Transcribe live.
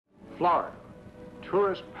Florida,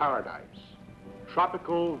 tourist paradise,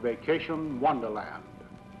 tropical vacation wonderland,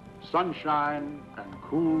 sunshine and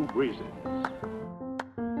cool breezes.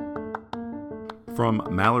 From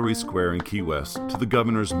Mallory Square in Key West to the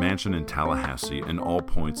Governor's Mansion in Tallahassee and all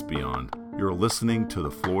points beyond, you're listening to the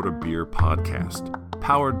Florida Beer Podcast,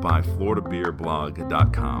 powered by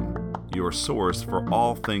FloridaBeerBlog.com, your source for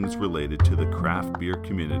all things related to the craft beer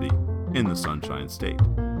community in the Sunshine State.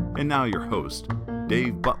 And now your host,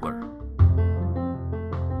 Dave Butler.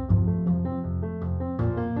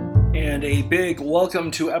 And a big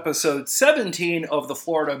welcome to episode 17 of the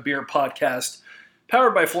Florida Beer Podcast,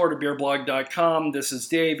 powered by FloridaBeerBlog.com. This is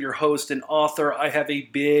Dave, your host and author. I have a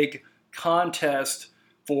big contest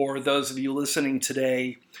for those of you listening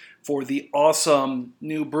today for the awesome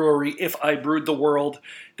new brewery, If I Brewed the World.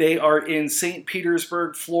 They are in St.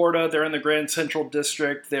 Petersburg, Florida. They're in the Grand Central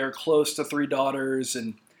District. They're close to Three Daughters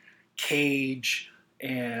and Cage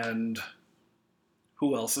and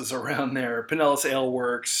who else is around there? Pinellas Ale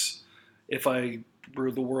Works. If I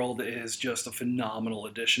Brewed the World is just a phenomenal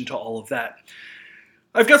addition to all of that.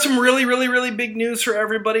 I've got some really big news for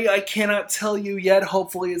everybody. I cannot tell you yet.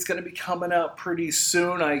 Hopefully it's going to be coming out pretty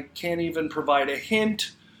soon. I can't even provide a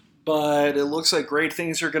hint, but it looks like great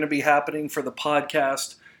things are going to be happening for the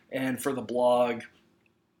podcast and for the blog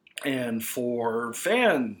and for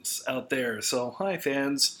fans out there. So, hi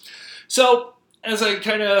fans. So, as I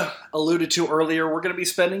kind of alluded to earlier, we're going to be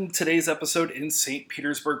spending today's episode in St.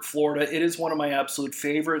 Petersburg, Florida. It is one of my absolute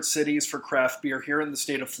favorite cities for craft beer here in the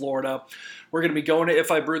state of Florida. We're going to be going to If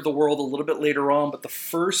I Brewed the World a little bit later on, but the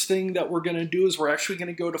first thing that we're going to do is we're actually going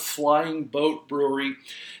to go to Flying Boat Brewery.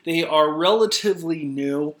 They are relatively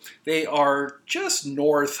new. They are just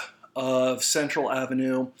north of Central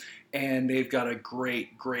Avenue, and they've got a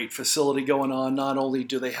great facility going on. Not only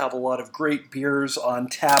do they have a lot of great beers on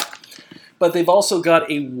tap, but they've also got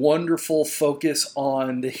a wonderful focus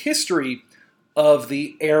on the history of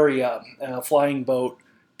the area. Flying Boat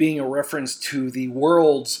being a reference to the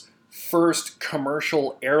world's first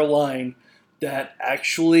commercial airline that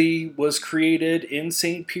actually was created in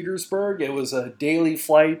St. Petersburg. It was a daily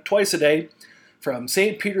flight, twice a day, from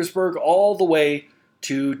St. Petersburg all the way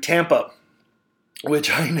to Tampa,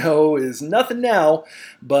 which I know is nothing now,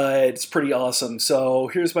 but it's pretty awesome.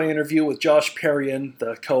 So here's my interview with Josh Perrion,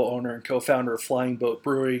 the co-owner and co-founder of Flying Boat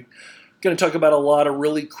Brewery. Going to talk about a lot of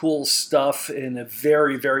really cool stuff in a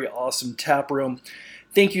very awesome tap room.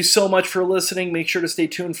 Thank you so much for listening. Make sure to stay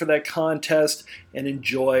tuned for that contest and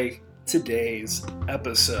enjoy today's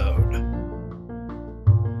episode.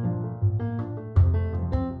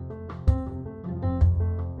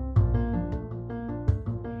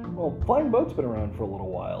 Well, Flying Boat's been around for a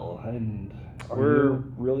little while, and we're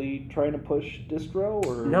really trying to push distro,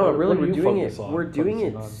 or no? Really, we're doing it. We're doing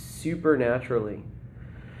it super naturally.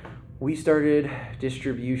 We started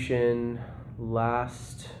distribution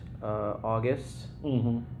last August.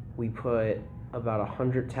 Mm-hmm. We put about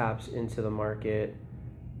 100 taps into the market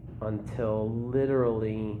until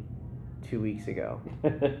literally 2 weeks ago.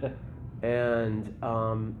 And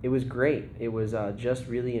it was great. It was just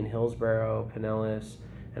really in Hillsborough, Pinellas,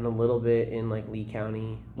 and a little bit in like Lee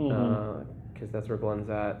County, because that's where Glenn's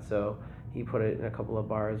at. So he put it in a couple of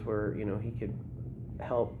bars where he could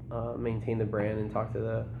help maintain the brand and talk to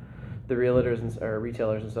the realtors or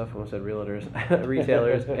retailers and stuff. I almost said realtors,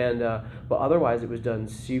 retailers, and but otherwise it was done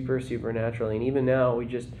super naturally. And even now we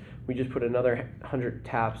just put another 100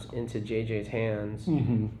 taps into JJ's hands,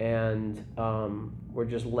 and we're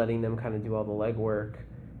just letting them kind of do all the legwork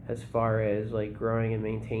as far as like growing and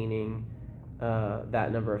maintaining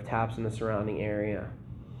that number of taps in the surrounding area.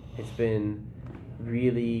 It's been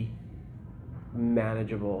really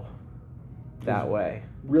manageable that way.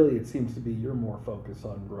 Really, it seems to be you're more focused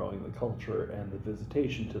on growing the culture and the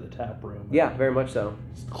visitation to the tap room. Yeah, very much so.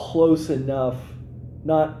 It's close enough,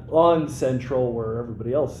 not on Central where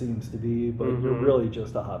everybody else seems to be, but you're really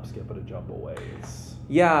just a hop, skip, and a jump away.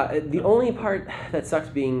 Yeah, the only part that sucks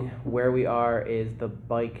being where we are is the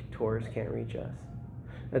bike tours can't reach us.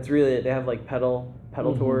 That's really it. They have like pedal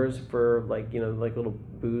tours for like little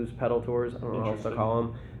booze pedal tours. I don't know what else to call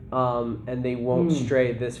them. And they won't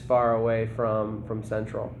stray this far away from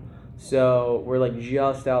Central. So we're like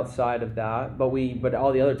just outside of that, but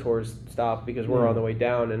all the other tours stop because we're on the way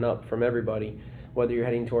down and up from everybody. Whether you're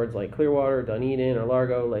heading towards like Clearwater, Dunedin, or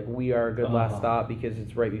Largo, like we are a good last stop because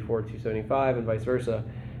it's right before 275 and vice versa.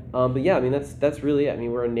 But yeah, I mean that's really it. I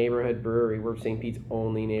mean we're a neighborhood brewery. We're St. Pete's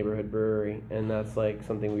only neighborhood brewery, and that's like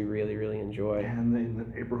something we really enjoy. And the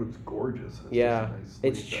neighborhood's gorgeous.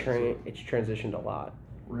 It's transitioned a lot.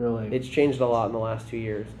 Really? It's changed a lot in the last 2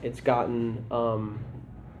 years. It's gotten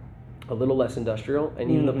a a little less industrial,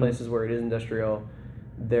 and even the places where it is industrial,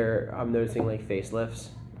 I'm noticing like facelifts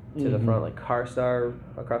to the front, like CarStar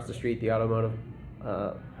across the street, the automotive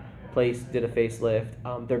place did a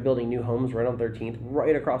facelift. They're building new homes right on 13th,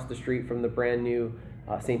 right across the street from the brand new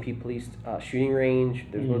St. Pete Police shooting range.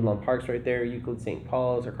 There's Woodlawn Parks right there, Euclid St.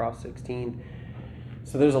 Paul's across 16th.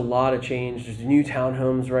 So there's a lot of change. There's new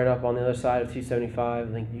townhomes right up on the other side of 275.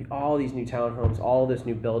 Like all these new townhomes, all this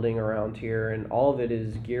new building around here, and all of it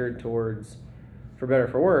is geared towards, for better or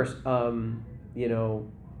for worse,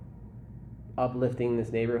 uplifting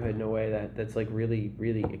this neighborhood in a way that's like really,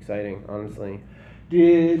 really exciting, honestly.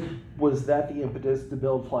 Was that the impetus to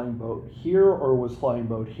build Flying Boat here, or was Flying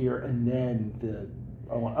Boat here and then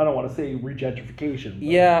I don't want to say regentrification?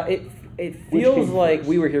 Yeah, it feels like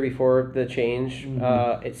we were here before the change.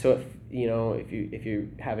 If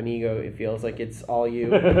you have an ego, it feels like it's all you,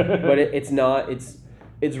 but it's not.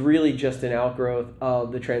 It's really just an outgrowth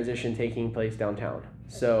of the transition taking place downtown.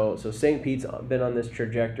 So St. Pete's been on this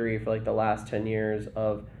trajectory for like the last 10 years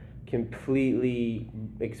of completely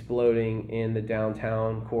exploding in the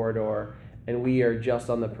downtown corridor, and we are just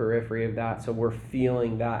on the periphery of that, so we're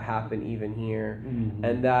feeling that happen even here.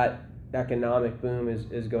 And that economic boom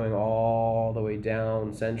is going all the way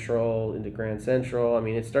down Central into Grand Central. I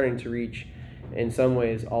mean, it's starting to reach in some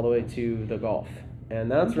ways all the way to the Gulf,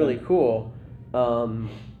 and that's really cool.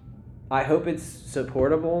 I hope it's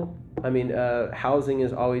supportable. I mean, housing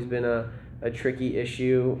has always been a tricky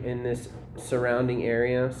issue in this surrounding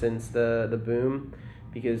area since the boom,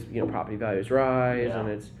 because property values rise, and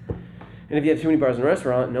if you have too many bars and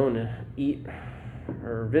restaurants, no one to eat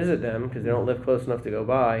or visit them because they don't live close enough to go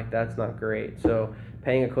by, that's not great. So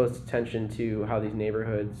paying a close attention to how these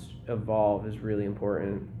neighborhoods evolve is really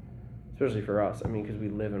important, especially for us. I mean, because we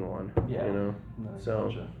live in one. No, so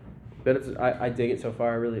gotcha. But I dig it so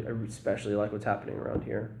far. I especially like what's happening around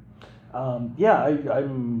here.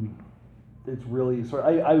 I'm. It's really sort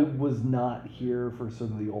of, I was not here for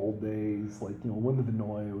some of the old days, like when the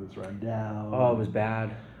Vinoy was run down. Oh, it was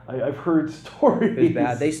bad. I've heard stories. It was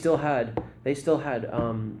bad. They still had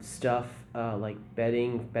stuff like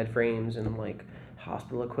bed frames and like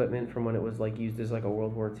hospital equipment from when it was like used as like a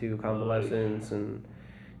World War II convalescence, and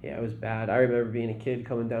yeah, it was bad. I remember being a kid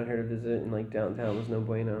coming down here to visit, and like downtown was no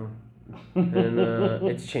bueno. And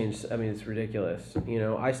it's changed. I mean, it's ridiculous.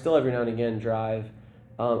 I still every now and again drive.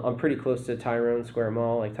 I'm pretty close to Tyrone Square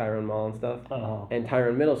Mall, like Tyrone Mall and stuff. Uh-huh. And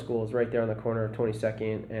Tyrone Middle School is right there on the corner of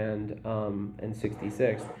 22nd and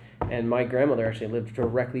 66th. And my grandmother actually lived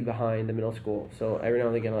directly behind the middle school. So every now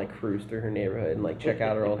and again, I like cruise through her neighborhood and like check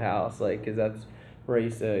out her old house, like because that's where I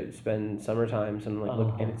used to spend summer times and like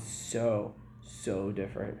look. And it's so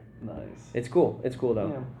different. Nice. It's cool. It's cool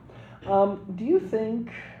though. Yeah. Do you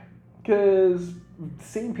think, because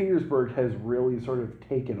St. Petersburg has really sort of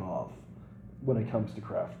taken off when it comes to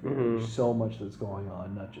craft beer? There's so much that's going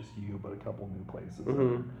on, not just you, but a couple new places that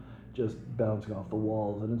are just bouncing off the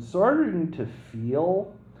walls, and it's starting to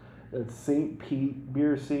feel that St. Pete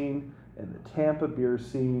beer scene and the Tampa beer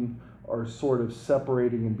scene are sort of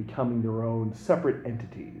separating and becoming their own separate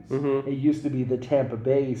entities. It used to be the Tampa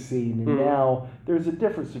Bay scene, and now there's a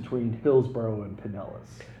difference between Hillsborough and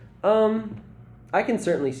Pinellas. I can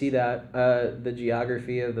certainly see that. The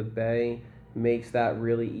geography of the Bay makes that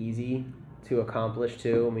really easy to accomplish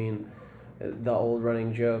too. I mean, the old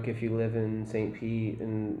running joke, if you live in St. Pete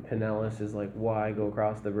and Pinellas, is like, why go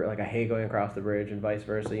across the bridge? Like, I hate going across the bridge, and vice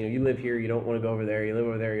versa. You live here, you don't want to go over there. You live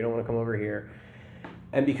over there, you don't want to come over here.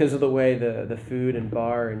 And because of the way the food and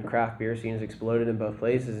bar and craft beer scene has exploded in both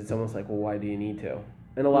places, it's almost like, well, why do you need to?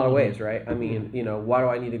 In a lot of ways, right? I mean, why do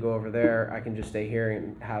I need to go over there? I can just stay here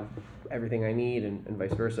and have everything I need, and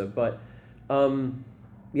vice versa. But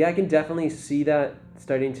I can definitely see that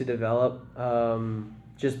starting to develop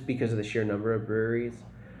just because of the sheer number of breweries.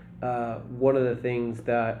 One of the things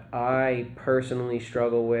that I personally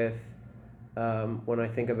struggle with when I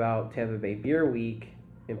think about Tampa Bay Beer Week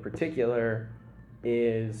in particular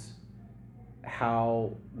is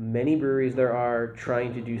how many breweries there are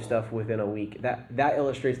trying to do stuff within a week. That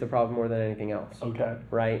illustrates the problem more than anything else. Okay.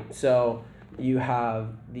 Right? So you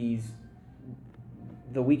have the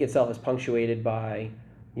week itself is punctuated by,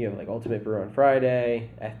 like Ultimate Brew on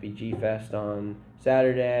Friday, FBG Fest on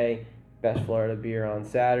Saturday, Best Florida Beer on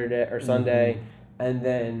Saturday or Sunday, and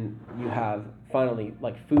then you have finally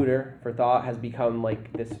like Fooder for Thought has become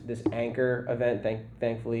like this anchor event.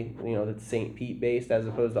 Thankfully, that's St. Pete based as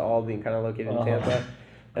opposed to all being kind of located in Tampa,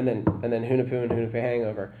 and then Hunapoo and Hunapoo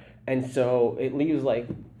Hangover, and so it leaves like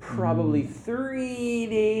probably 3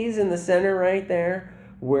 days in the center right there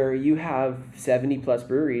where you have 70 plus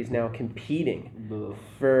breweries now competing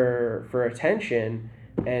for attention,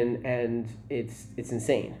 and it's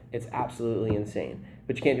insane. It's absolutely insane.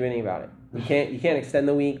 But you can't do anything about it. You can't extend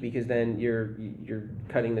the week because then you're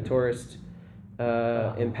cutting the tourist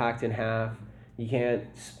impact in half. You can't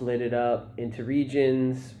split it up into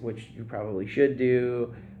regions, which you probably should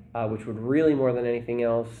do, which would really more than anything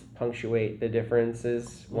else punctuate the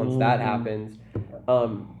differences once that happens.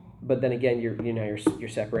 But then again, you're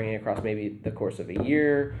separating across maybe the course of a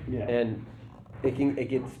year, and it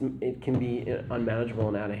can be unmanageable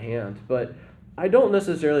and out of hand. But I don't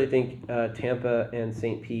necessarily think Tampa and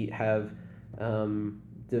St. Pete have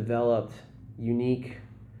developed unique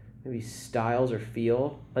maybe styles or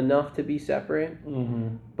feel enough to be separate.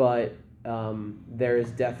 But there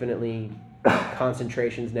is definitely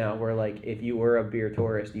concentrations now where, like, if you were a beer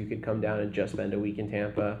tourist, you could come down and just spend a week in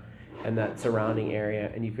Tampa and that surrounding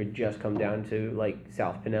area, and you could just come down to like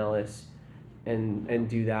South Pinellas and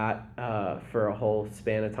do that for a whole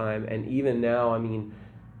span of time. And even now, I mean,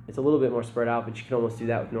 it's a little bit more spread out, but you can almost do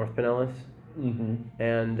that with North Pinellas. And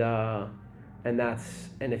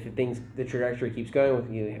if the trajectory keeps going with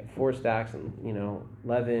you have Four Stacks and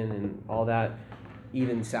Levin and all that,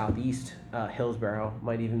 even southeast Hillsborough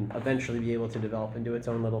might even eventually be able to develop and do its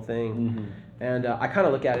own little thing. And I kind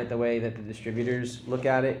of look at it the way that the distributors look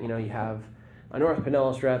at it. You have a North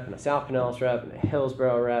Pinellas rep and a South Pinellas rep and a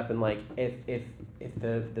Hillsborough rep, and like if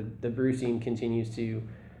the brew scene continues to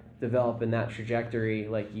develop in that trajectory,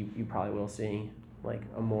 like you probably will see like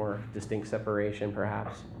a more distinct separation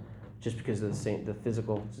perhaps, just because of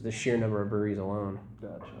the sheer number of breweries alone.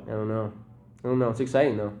 Gotcha. I don't know. It's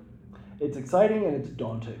exciting though. It's exciting and it's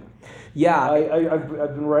daunting. Yeah. I've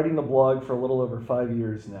been writing the blog for a little over 5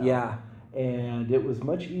 years now. Yeah. And it was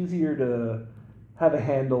much easier to have a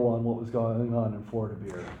handle on what was going on in Florida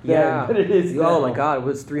beer than it is now. Oh my God, it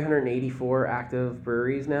was 384 active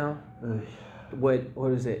breweries now. What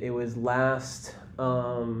is it? It was last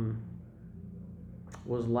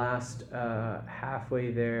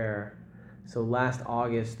halfway there. So last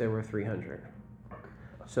August there were 300.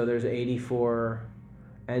 So there's 84,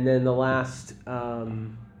 and then the last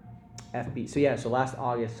last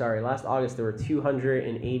August there were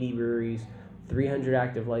 280 breweries, 300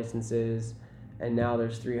 active licenses, and now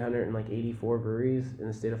there's 384 breweries in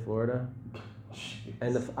the state of Florida. Jeez.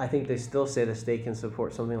 And I think they still say the state can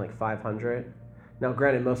support something like 500. Now,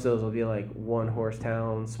 granted, most of those will be like one horse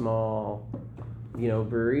town, small,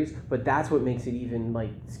 breweries, but that's what makes it even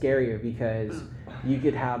like scarier, because you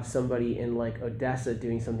could have somebody in like Odessa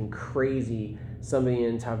doing something crazy, somebody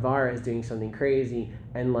in Tavares doing something crazy,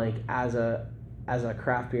 and like as a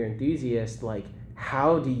craft beer enthusiast, like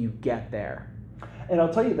how do you get there? And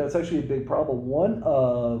I'll tell you, that's actually a big problem. One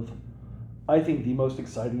of, I think, the most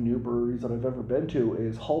exciting new breweries that I've ever been to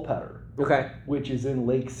is Hull Patter. Okay. Which is in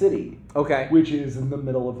Lake City. Okay. Which is in the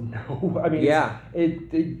middle of nowhere. I mean,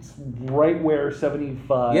 it's right where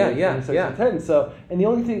 75 and 10. So, and the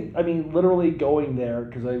only thing, I mean, literally going there,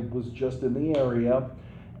 because I was just in the area,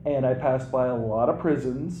 and I passed by a lot of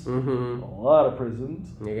prisons. Mm-hmm. A lot of prisons.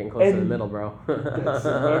 You're getting close to the middle, bro. That's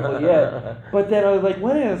exactly it. But then I was like,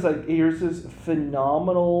 when I was like, here's this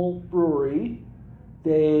phenomenal brewery.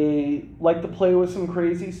 They like to play with some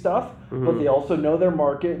crazy stuff, but they also know their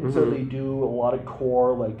market, and so they do a lot of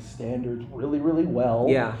core like standards really, really well.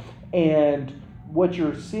 Yeah. And what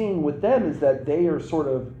you're seeing with them is that they are sort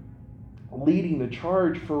of leading the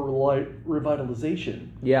charge for revitalization.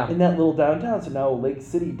 Yeah. In that little downtown. So now Lake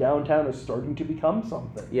City downtown is starting to become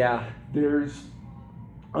something. Yeah. There's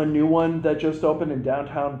a new one that just opened in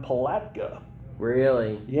downtown Palatka.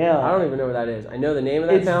 Really? Yeah. I don't even know where that is. I know the name of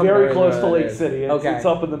that it's town. It's very close to Lake City. It's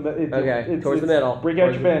up in the towards the middle. Bring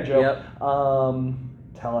out your banjo. Yep.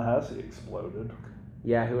 Tallahassee exploded.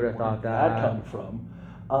 Yeah, who would have thought that? Where did that come from?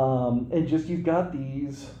 And just you've got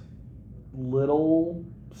these little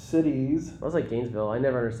cities. I was like Gainesville. I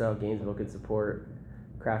never understood how Gainesville could support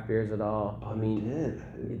craft beers at all. But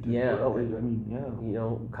it did. Yeah. Well, yeah.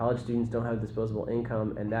 College students don't have disposable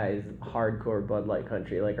income, and that is hardcore Bud Light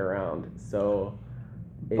country, like around. So,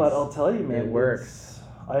 but I'll tell you, man, it works.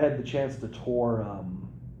 I had the chance to tour.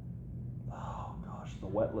 The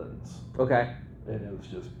wetlands. Okay. And it was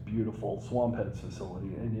just beautiful. Swamphead's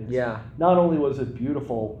facility, and not only was it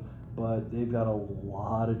beautiful, but they've got a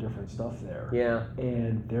lot of different stuff there. Yeah.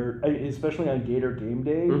 And they're, especially on Gator game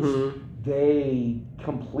days, they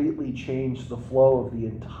completely changed the flow of the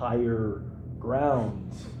entire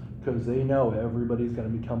grounds because they know everybody's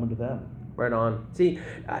going to be coming to them. Right on. See,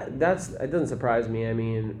 it doesn't surprise me. I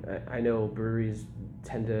mean, I know breweries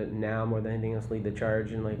tend to now more than anything else lead the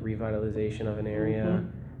charge in like revitalization of an area.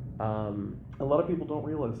 A lot of people don't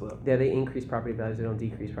realize that. Yeah, they increase property values. They don't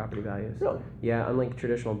decrease property values. Really? Yeah, unlike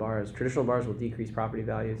traditional bars. Traditional bars will decrease property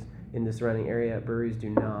values in the surrounding area. Breweries do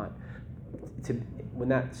not. When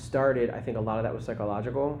that started, I think a lot of that was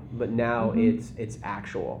psychological, but now it's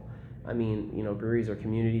actual. I mean, breweries are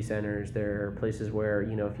community centers. They're places where,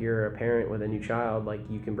 if you're a parent with a new child, like,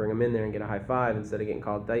 you can bring them in there and get a high five instead of getting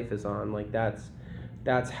called DIFUS on. Like,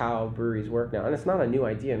 that's how breweries work now. And it's not a new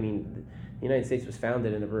idea. I mean, the United States was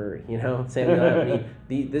founded in a brewery,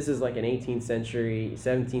 this is like an 18th century,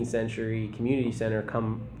 17th century community center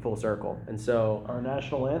come full circle. And so our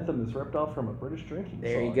national anthem is ripped off from a British drinking song.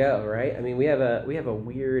 There you go, right? I mean, we have a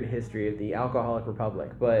weird history of the Alcoholic Republic,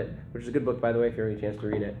 which is a good book, by the way, if you ever get a chance to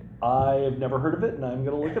read it. I have never heard of it, and I'm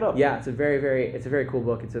going to look it up. Yeah, it's a very cool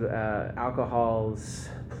book. It's alcohol's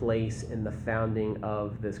place in the founding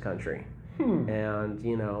of this country. And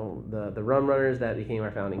the rum runners that became our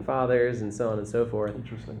founding fathers, and so on and so forth.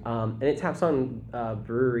 Interesting. And it taps on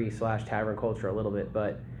brewery / tavern culture a little bit,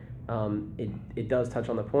 but it does touch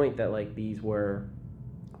on the point that, like, these were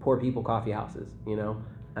poor people coffee houses,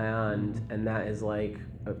 and that is, like,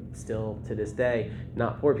 still to this day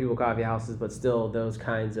not poor people coffee houses, but still those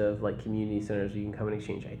kinds of, like, community centers where you can come and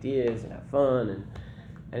exchange ideas and have fun,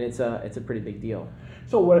 and it's a pretty big deal.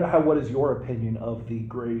 So what is your opinion of the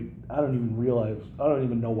great, I don't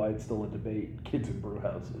even know why it's still a debate, kids in brew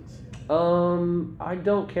houses? I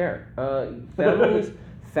don't care.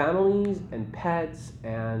 Families and pets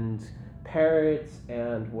and parrots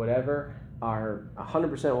and whatever are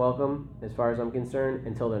 100% welcome as far as I'm concerned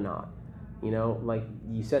until they're not. Like,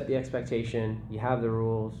 you set the expectation, you have the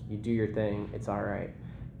rules, you do your thing, it's all right.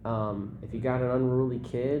 If you got an unruly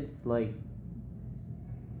kid, like,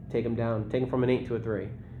 take them from an 8 to a 3,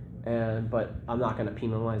 but I'm not going to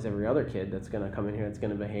penalize every other kid that's going to come in here that's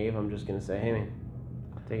going to behave. I'm just going to say, hey man,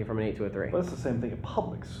 take it from an 8 to a 3. But it's the same thing at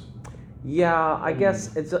Publix. Yeah, I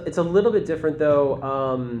guess it's a little bit different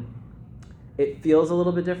though. It feels a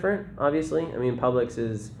little bit different, obviously. I mean, Publix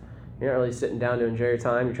is, you're not really sitting down to enjoy your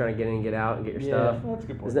time. You're trying to get in and get out and get your stuff. That's a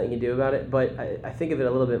good point. There's nothing you can do about it. But I think of it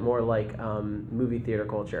a little bit more like movie theater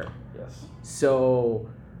culture. Yes. So,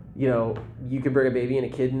 you can bring a baby and a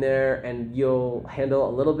kid in there, and you'll handle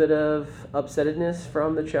a little bit of upsettedness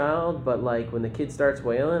from the child, but, like, when the kid starts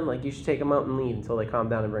wailing, like, you should take them out and leave until they calm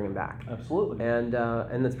down and bring them back. Absolutely. And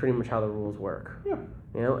that's pretty much how the rules work. Yeah.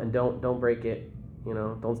 And don't break it.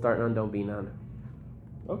 Don't start none, don't be none.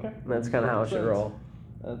 Okay. And that's kind of how it should roll.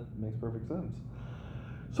 That makes perfect sense.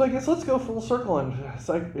 So I guess let's go full circle and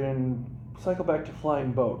cycle back to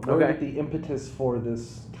Flying Boat. Where did the impetus for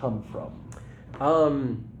this come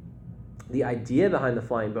from? The idea behind the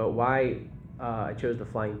Flying Boat, why I chose the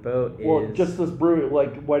Flying Boat is... Well, just this brewery,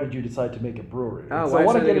 like, why did you decide to make a brewery? Oh, so I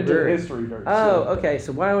want to get into the history very soon. Oh, okay,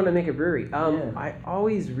 so why do I want to make a brewery? I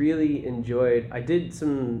always really enjoyed... I did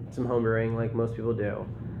some home brewing, like most people do.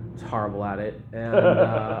 I was horrible at it, and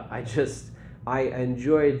I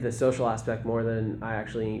enjoyed the social aspect more than I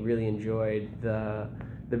actually really enjoyed the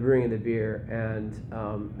brewing of the beer, and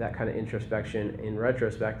that kind of introspection in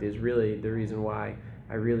retrospect is really the reason why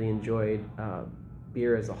I really enjoyed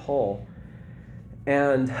beer as a whole.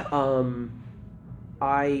 And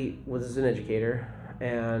I was an educator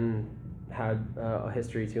and had a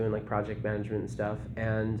history too in, like, project management and stuff,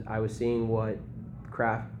 and I was seeing what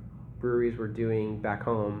craft breweries were doing back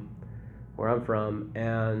home where I'm from,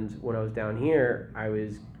 and when I was down here I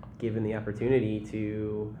was given the opportunity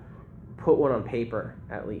to put one on paper,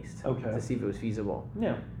 at least, to see if it was feasible.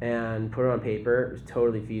 Yeah. And put it on paper. It was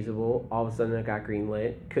totally feasible. All of a sudden, it got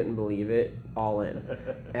greenlit. Couldn't believe it. All in.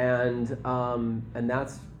 And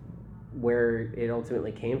that's where it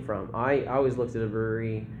ultimately came from. I always looked at a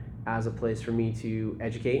brewery as a place for me to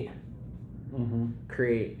educate,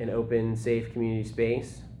 create an open, safe community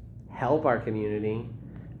space, help our community,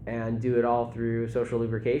 and do it all through social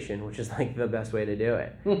lubrication, which is, like, the best way to do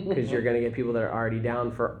it, because you're going to get people that are already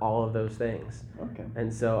down for all of those things. Okay.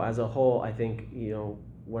 And so as a whole, I think,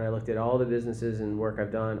 when I looked at all the businesses and work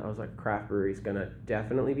I've done, I was like, craft brewery is going to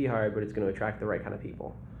definitely be hard, but it's going to attract the right kind of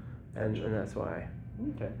people. And that's why.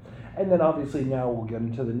 Okay. And then obviously now we'll get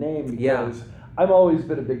into the name, because I've always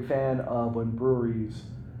been a big fan of when breweries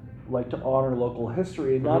like to honor local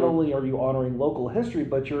history. And not only are you honoring local history,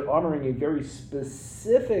 but you're honoring a very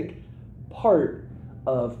specific part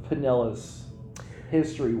of Pinellas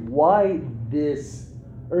history. Why this,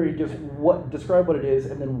 or just describe what it is,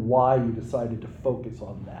 and then why you decided to focus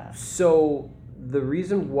on that. So the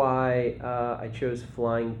reason why I chose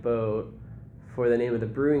Flying Boat for the name of the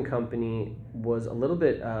brewing company was a little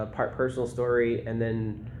bit part personal story, and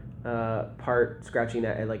then part scratching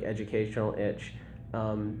that, like, educational itch.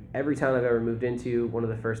 Every town I've ever moved into, one of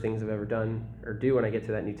the first things I've ever done or do when I get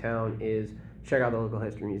to that new town is check out the local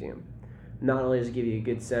history museum. Not only does it give you a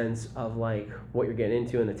good sense of like what you're getting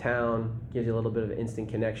into in the town, gives you a little bit of an instant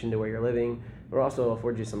connection to where you're living, but also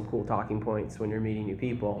affords you some cool talking points when you're meeting new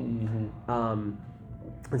people.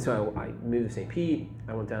 And so I moved to St. Pete.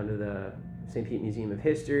 I went down to the St. Pete Museum of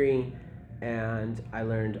History, and I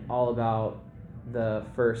learned all about the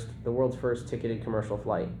world's first ticketed commercial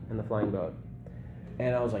flight and the flying boat.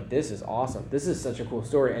 And I was like, this is awesome. This is such a cool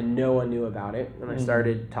story, and no one knew about it. And I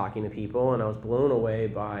started talking to people, and I was blown away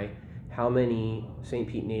by how many St.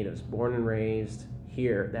 Pete natives, born and raised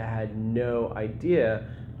here, that had no idea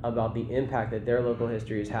about the impact that their local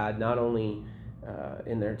history has had, not only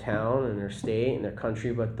in their town and their state and their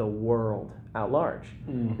country, but the world at large.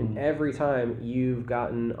 And every time you've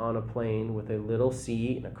gotten on a plane with a little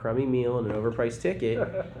seat and a crummy meal and an overpriced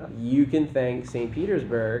ticket, you can thank St.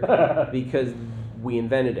 Petersburg because we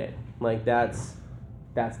invented it. Like that's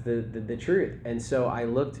the truth. And so I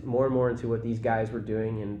looked more and more into what these guys were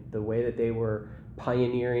doing and the way that they were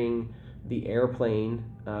pioneering the airplane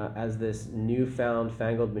as this newfound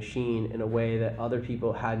fangled machine in a way that other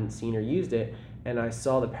people hadn't seen or used it. And I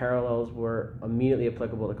saw the parallels were immediately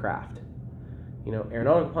applicable to craft. You know,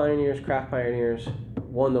 aeronautical pioneers, craft pioneers,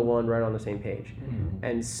 one-to-one right on the same page.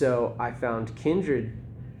 And so I found kindred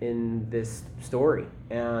in this story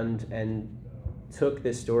and took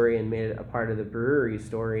this story and made it a part of the brewery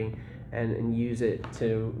story and use it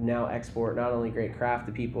to now export not only great craft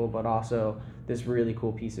to people, but also this really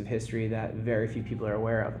cool piece of history that very few people are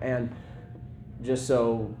aware of. And just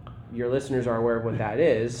so your listeners are aware of what that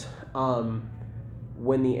is,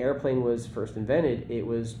 when the airplane was first invented, it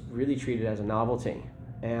was really treated as a novelty.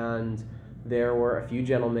 And there were a few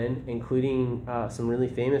gentlemen, including some really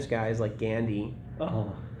famous guys like Gandhi,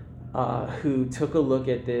 who took a look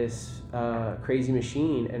at this crazy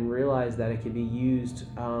machine and realized that it could be used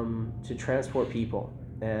to transport people.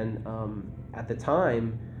 And at the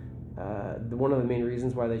time, one of the main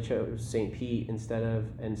reasons why they chose St. Pete instead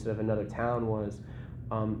of another town was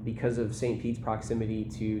because of St. Pete's proximity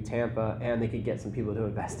to Tampa, and they could get some people to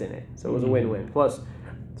invest in it. So it was a win-win. Plus,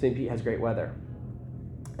 St. Pete has great weather.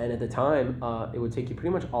 And at the time, it would take you pretty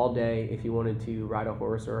much all day if you wanted to ride a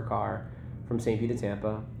horse or a car from St. Pete to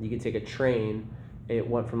Tampa. You could take a train. It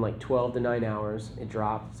went from like 12 to 9 hours. It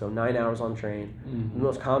dropped, so 9 hours on train. The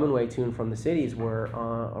most common way to and from the cities were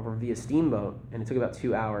over via steamboat, and it took about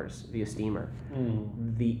 2 hours via steamer.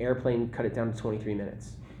 The airplane cut it down to 23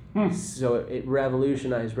 minutes. So it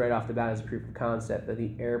revolutionized right off the bat as a proof of concept that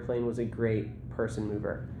the airplane was a great person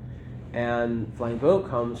mover. And flying boat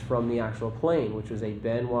comes from the actual plane, which was a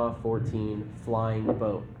Benoit 14 flying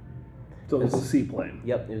boat. So it was a seaplane.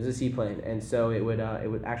 Yep, it was a seaplane, and so it would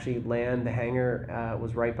actually land. The hangar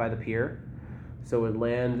was right by the pier, so it would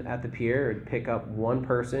land at the pier. It'd pick up one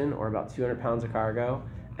person or about 200 pounds of cargo,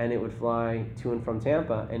 and it would fly to and from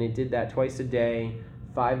Tampa. And it did that twice a day,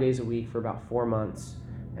 5 days a week for about 4 months.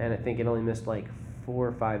 And I think it only missed like 4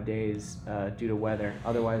 or 5 days due to weather.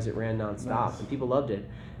 Otherwise, it ran nonstop, and people loved it.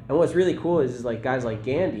 And what's really cool is like guys like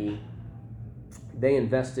Gandhi, they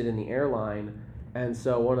invested in the airline. And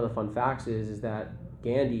so one of the fun facts is that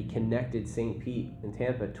Gandhi connected St. Pete and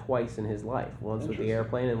Tampa twice in his life. Once with the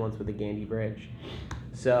airplane and once with the Gandhi Bridge.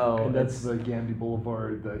 So and that's the Gandhi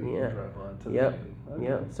Boulevard that you can drive on today. Yep. Okay.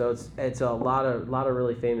 Yeah. So it's a lot of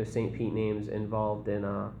really famous St. Pete names involved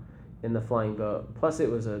in the flying boat. Plus it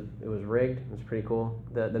was rigged. It was pretty cool.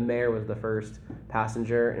 The mayor was the first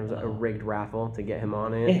passenger, and it was a rigged raffle to get him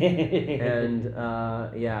on it. And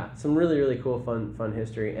some really, really cool fun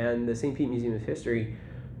history. And the St. Pete Museum of History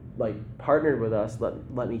like partnered with us,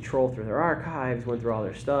 let me troll through their archives, went through all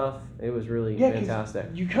their stuff. It was really fantastic.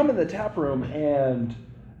 You come in the tap room and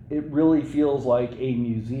it really feels like a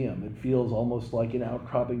museum. It feels almost like an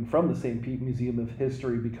outcropping from the St. Pete Museum of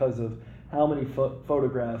History because of how many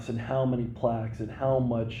photographs and how many plaques and how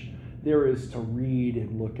much there is to read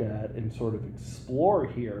and look at and sort of explore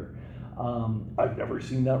here. I've never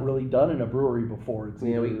seen that really done in a brewery before.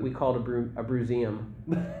 We call it a brewseum.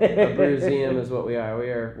 A brewseum is what we are.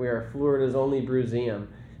 We are Florida's only brewseum.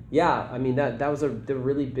 Yeah, I mean that was the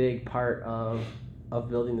really big part of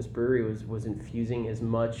building this brewery was infusing as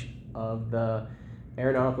much of the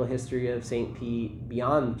aeronautical history of St. Pete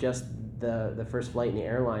beyond just the first flight in the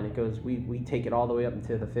airline. It goes, we take it all the way up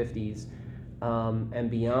into the 50s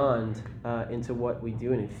and beyond into what we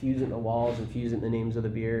do and infuse it in the walls, infuse it in the names of the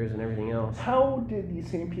beers and everything else. How did the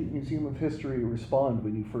St. Pete Museum of History respond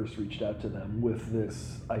when you first reached out to them with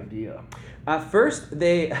this idea? First,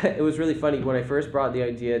 it was really funny. When I first brought the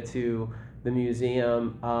idea to the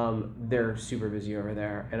museum, they're super busy over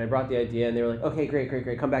there. And I brought the idea, and they were like, okay,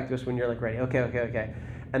 great. Come back to us when you're like ready. Okay.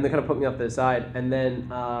 And they kind of put me off to the side. And then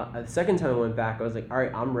the second time I went back, I was like, all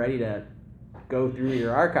right, I'm ready to go through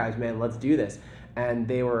your archives, man. Let's do this. And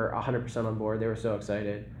they were 100% on board. They were so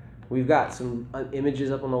excited. We've got some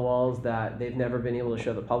images up on the walls that they've never been able to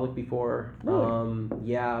show the public before. Really?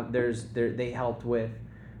 They helped with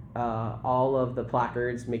all of the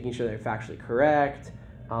placards, making sure they're factually correct.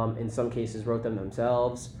 In some cases, wrote them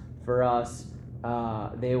themselves for us.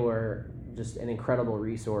 They were just an incredible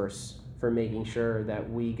resource for making sure that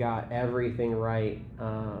we got everything right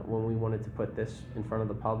when we wanted to put this in front of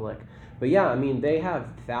the public. But yeah, I mean, they have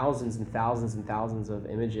thousands and thousands and thousands of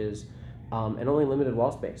images and only limited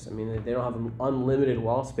wall space. I mean, they don't have an unlimited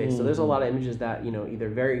wall space. So there's a lot of images that, either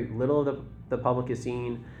very little of the public has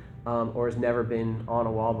seen or has never been on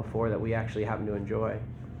a wall before that we actually happen to enjoy.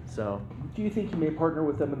 So, do you think you may partner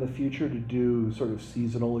with them in the future to do sort of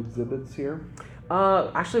seasonal exhibits here?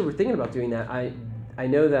 Actually, we're thinking about doing that. I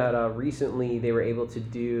know that recently they were able to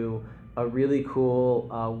do a really cool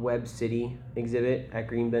Web City exhibit at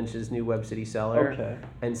Greenbench's new Web City cellar. Okay.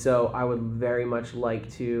 And so I would very much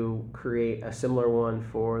like to create a similar one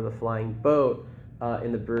for the Flying Boat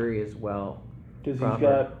in the brewery as well. Because you've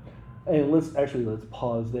got, and let's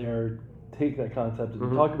pause there, take that concept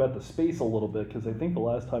and talk about the space a little bit, because I think the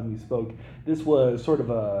last time we spoke, this was sort of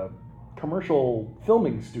a commercial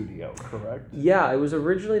filming studio, correct? Yeah,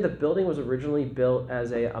 the building was originally built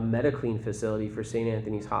as a MediClean facility for St.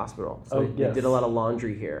 Anthony's Hospital. So they did a lot of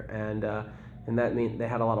laundry here, and that meant they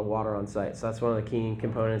had a lot of water on site. So that's one of the key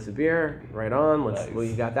components of beer. Right on,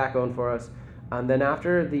 we got that going for us. And then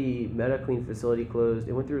after the MediClean facility closed,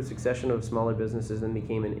 it went through a succession of smaller businesses and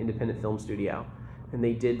became an independent film studio. And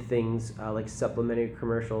they did things like supplementary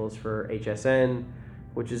commercials for HSN,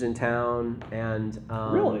 which is in town, and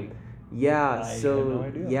really. Yeah, I had no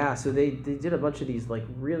idea. So they did a bunch of these like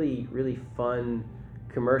really, really fun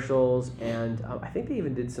commercials, and I think they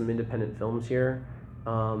even did some independent films here.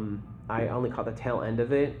 I only caught the tail end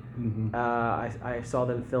of it. Mm-hmm. I saw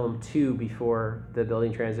them film 2 before the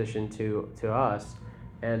building transitioned to us,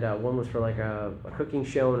 and one was for like a cooking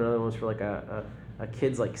show, and another one was for like a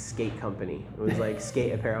kids like skate company. It was like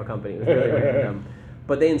skate apparel company. It was really random.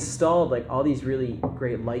 But they installed like all these really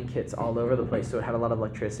great light kits all over the place, so it had a lot of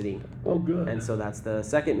electricity. Oh, good. And so that's the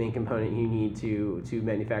second main component you need to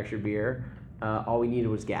manufacture beer. All we needed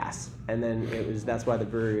was gas, and then that's why the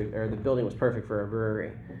building was perfect for a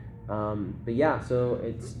brewery. But yeah, so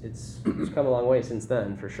it's come a long way since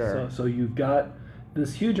then, for sure. So you've got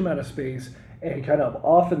this huge amount of space, and kind of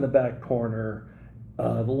off in the back corner,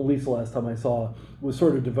 at least the last time I saw, was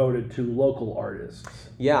sort of devoted to local artists.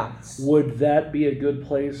 Yeah. Would that be a good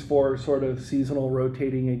place for sort of seasonal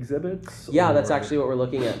rotating exhibits? Yeah, that's actually what we're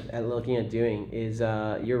looking at doing. Is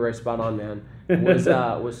you're right, spot on, man.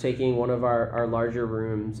 Was taking one of our larger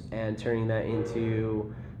rooms and turning that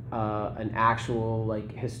into an actual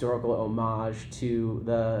like historical homage to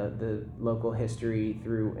the local history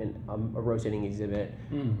through a rotating exhibit,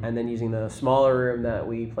 and then using the smaller room that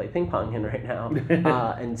we play ping pong in right now,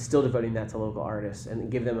 and still devoting that to local artists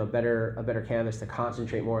and give them a better canvas to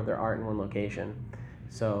concentrate more of their art in one location.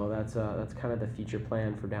 So that's kind of the future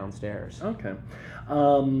plan for downstairs. Okay.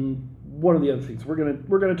 One of the other things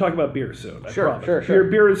we're gonna talk about beer soon. Sure.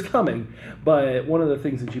 Beer is coming, but one of the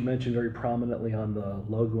things that you mentioned very prominently on the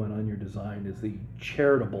logo and on your design is the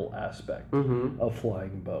charitable aspect of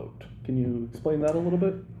Flying Boat. Can you explain that a little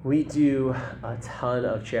bit? We do a ton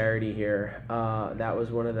of charity here. That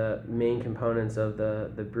was one of the main components of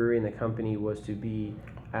the brewery and the company, was to be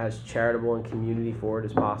as charitable and community forward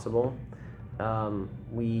as possible.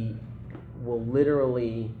 We will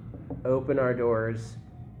literally open our doors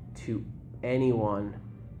to anyone,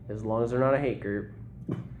 as long as they're not a hate group.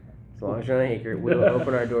 As long as you're not a hate group, we will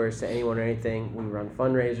open our doors to anyone or anything. We run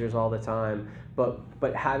fundraisers all the time, but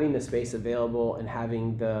having the space available and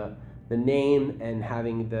having the name and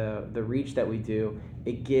having the reach that we do,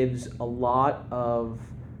 it gives a lot of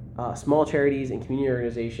small charities and community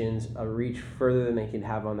organizations a reach further than they can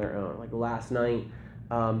have on their own. Like last night,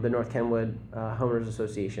 the North Kenwood Homeowners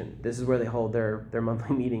Association, this is where they hold their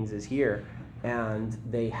monthly meetings, is here. And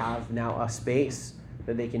they have now a space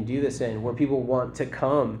that they can do this in, where people want to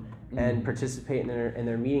come and participate in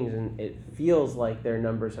their meetings, and it feels like their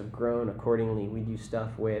numbers have grown accordingly. We do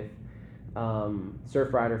stuff with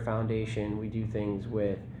Surfrider Foundation, we do things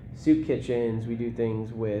with soup kitchens, we do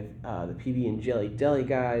things with the PB and Jelly Deli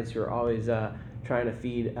guys, who are always trying to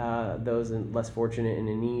feed those less fortunate and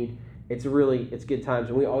in need. It's good times,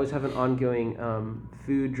 and we always have an ongoing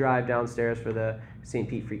food drive downstairs for the St.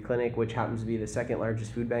 Pete Free Clinic, which happens to be the second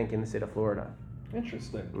largest food bank in the state of Florida.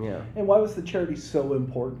 Interesting. Yeah. And why was the charity so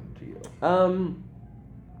important to you?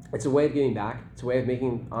 It's a way of giving back. It's a way of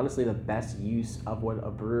making, honestly, the best use of what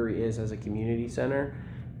a brewery is as a community center.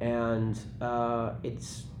 And it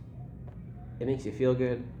makes you feel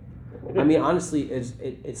good. I mean, honestly,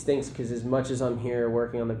 it stinks because as much as I'm here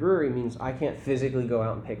working on the brewery means I can't physically go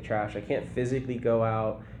out and pick trash. I can't physically go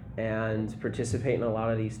out and participate in a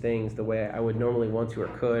lot of these things the way I would normally want to or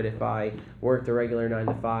could if I worked a regular 9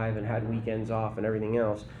 to 5 and had weekends off and everything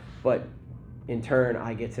else. But in turn,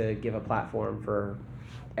 I get to give a platform for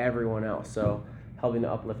everyone else. So helping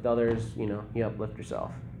to uplift others, you uplift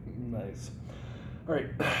yourself. Nice. All right,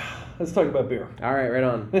 let's talk about beer. All right, right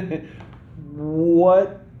on.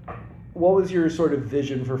 What was your sort of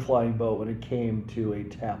vision for Flying Boat when it came to a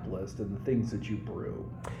tap list and the things that you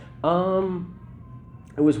brew?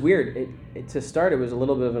 It was weird. To start, it was a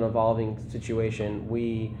little bit of an evolving situation.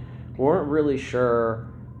 We weren't really sure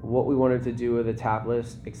what we wanted to do with the tap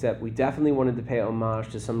list, except we definitely wanted to pay homage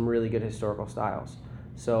to some really good historical styles.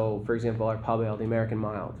 So, for example, our pub ale, the American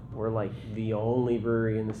Mild, we're like the only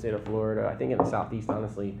brewery in the state of Florida, I think in the Southeast,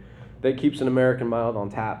 honestly, that keeps an American Mild on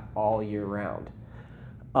tap all year round,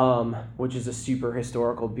 which is a super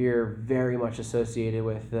historical beer, very much associated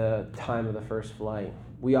with the time of the first flight.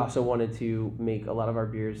 We also wanted to make a lot of our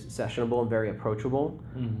beers sessionable and very approachable,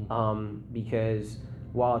 because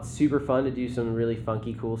while it's super fun to do some really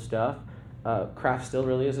funky, cool stuff, craft still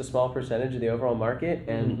really is a small percentage of the overall market,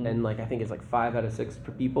 and like I think it's like 5 out of 6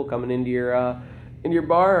 people coming into your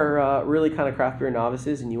bar are really kind of craft beer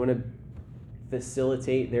novices, and you want to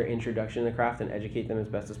facilitate their introduction to craft and educate them as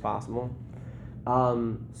best as possible.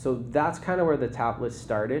 So that's kind of where the tap list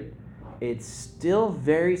started. It's still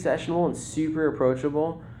very sessionable and super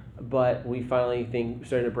approachable, but we finally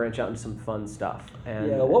started to branch out into some fun stuff.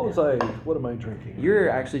 And what am I drinking?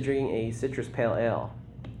 You're actually drinking a citrus pale ale.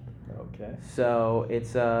 Okay. So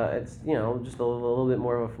it's just a little bit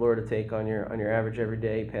more of a Florida take on your average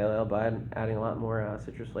everyday pale ale by adding a lot more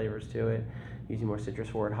citrus flavors to it, using more citrus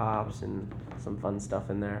forward hops and some fun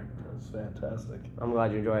stuff in there. That's fantastic. I'm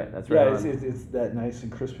glad you enjoy it. That's right. Yeah, it's that nice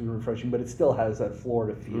and crispy, refreshing, but it still has that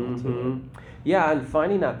Florida feel to it. Yeah, and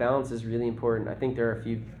finding that balance is really important. I think there are a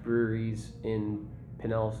few breweries in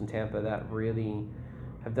Pinellas and Tampa that really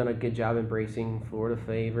have done a good job embracing Florida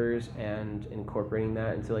flavors and incorporating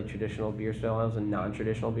that into like traditional beer styles and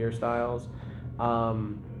non-traditional beer styles.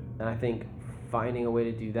 And I think finding a way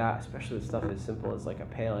to do that, especially with stuff as simple as like a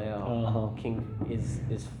pale ale,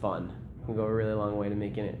 is fun. Can go a really long way to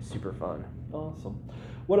making it super fun. Awesome.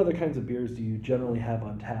 What other kinds of beers do you generally have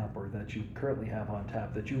on tap, or that you currently have on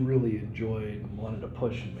tap that you really enjoyed and wanted to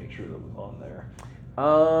push and make sure that was on there?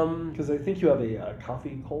 Because I think you have a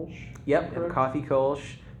coffee Kolsch. Yep, a coffee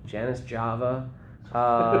Kolsch, Janus Java.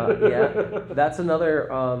 Yeah, that's another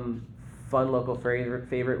fun local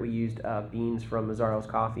favorite. We used beans from Mazzaro's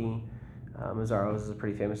Coffee. Mazzaro's is a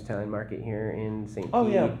pretty famous Italian market here in St. Pete. Oh,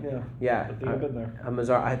 yeah. Yeah. I think I've been there.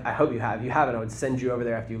 Mazzaro, I hope you have. If you haven't, I would send you over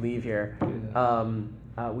there after you leave here.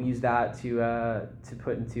 Yeah. We use that to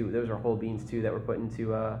put into, those are whole beans too that were put into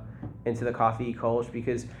the coffee Kolsch,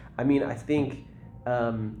 because I think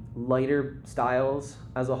lighter styles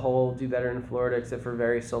as a whole do better in Florida, except for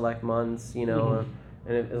very select months, and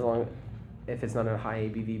if it's not a high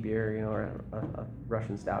ABV beer, or a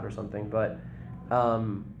Russian stout or something. But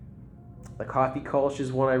the coffee Kolsch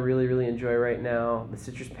is one I really, really enjoy right now. The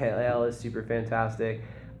citrus pale ale is super fantastic.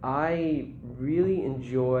 I really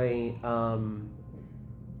enjoy,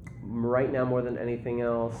 right now more than anything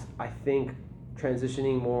else, I think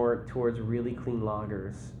transitioning more towards really clean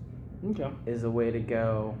lagers is a way to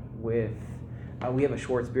go with. We have a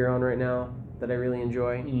Schwartz beer on right now that I really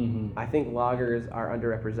enjoy. I think lagers are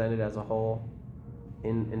underrepresented as a whole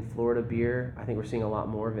in Florida beer. I think we're seeing a lot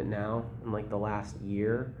more of it now in like the last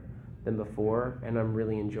year than before, and I'm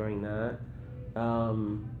really enjoying that.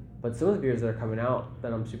 But some of the beers that are coming out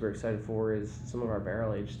that I'm super excited for is some of our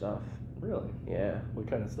barrel-aged stuff. Really? Yeah. What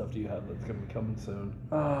kind of stuff do you have that's going to be coming soon?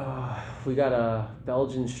 We got a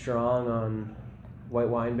Belgian Strong on white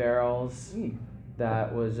wine barrels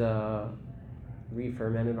that was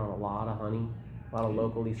re-fermented on a lot of honey, a lot of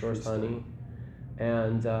locally sourced honey,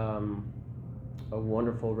 and a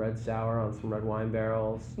wonderful red sour on some red wine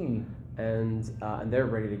barrels. And they're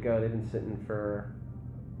ready to go. They've been sitting for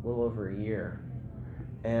a little over a year,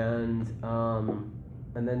 and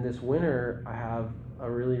then this winter I have a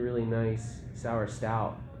really, really nice sour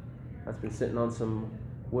stout that's been sitting on some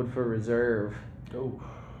Woodford Reserve.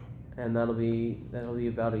 And that'll be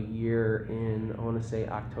about a year in, I want to say,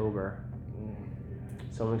 October.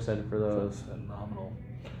 So I'm excited for those. That's phenomenal.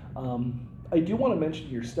 I do want to mention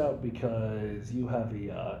your stout because you have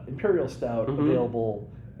a Imperial Stout available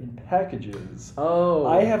in packages. Oh.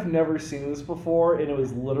 I have never seen this before, and it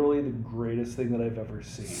was literally the greatest thing that I've ever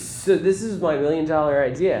seen. So this is my $1 million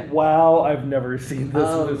idea. Wow, I've never seen this.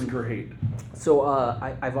 It is great. So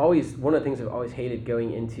I've always, one of the things I've always hated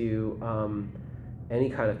going into any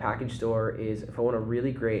kind of package store is if I want a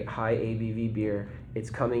really great high ABV beer, it's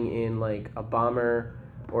coming in like a bomber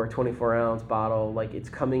or a 24-ounce bottle, like it's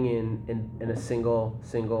coming in a single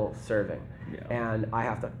serving. Yeah. And I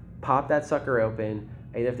have to pop that sucker open.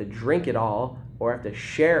 I either have to drink it all or I have to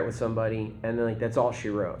share it with somebody, and then like that's all she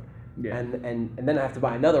wrote. Yeah. And then I have to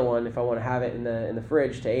buy another one if I want to have it in the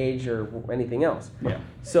fridge to age or anything else. Yeah.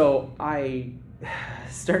 So I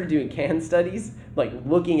started doing can studies, like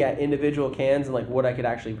looking at individual cans and like what I could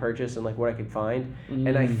actually purchase and like what I could find.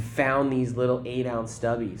 And I found these little 8-ounce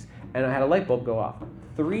stubbies, and I had a light bulb go off.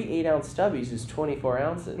 3 8-ounce stubbies is 24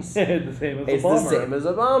 ounces. It's the same as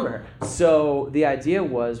a bomber. So the idea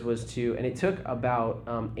was to, and it took about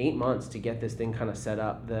 8 months to get this thing kind of set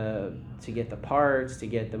up, to get the parts, to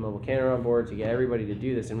get the mobile canner on board, to get everybody to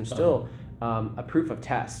do this, and it was still a proof of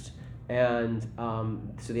test. And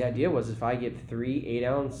so the idea was if I get 3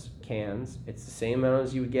 8-ounce cans, it's the same amount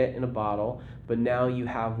as you would get in a bottle, but now you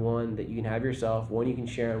have one that you can have yourself, one you can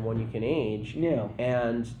share, and one you can age. Yeah.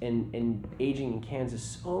 And aging in cans is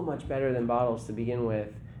so much better than bottles to begin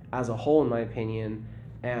with, as a whole, in my opinion.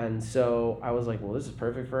 And so I was like, well, this is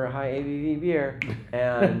perfect for a high ABV beer.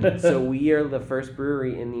 And so we are the first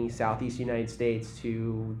brewery in the Southeast United States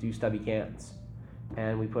to do stubby cans.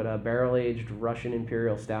 And we put a barrel-aged Russian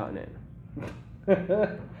Imperial Stout in it.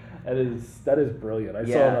 That is brilliant. I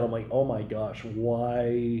saw that. I'm like, oh my gosh,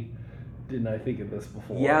 why didn't I think of this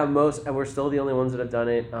before? Yeah, and we're still the only ones that have done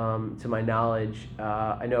it, to my knowledge.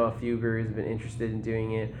 I know a few breweries have been interested in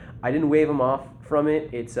doing it. I didn't wave them off from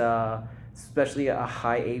it. It's especially a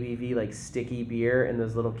high ABV, like sticky beer, and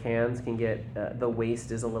those little cans can get, the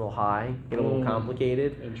waste is a little high, get a little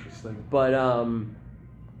complicated. Interesting. But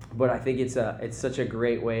I think it's such a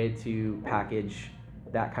great way to package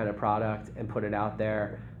that kind of product and put it out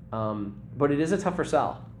there. But it is a tougher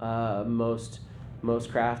sell.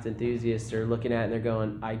 Most craft enthusiasts are looking at it and they're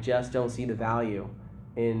going, I just don't see the value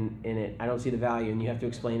in it. I don't see the value, and you have to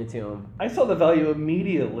explain it to them. I saw the value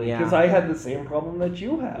immediately because I had the same problem that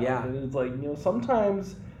you have. Yeah. And it's like,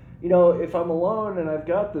 sometimes, if I'm alone and I've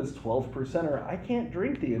got this 12%er, I can't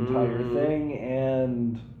drink the entire thing,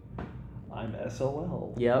 and I'm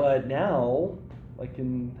SOL. Yep. But now I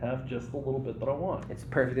can have just the little bit that I want. It's a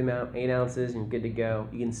perfect amount, 8 ounces, and you're good to go.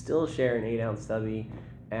 You can still share an 8-ounce stubby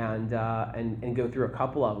and go through a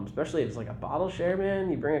couple of them, especially if it's like a bottle share, man.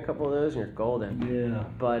 You bring a couple of those and you're golden. Yeah.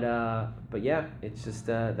 But yeah, it's just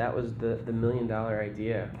that was the $1 million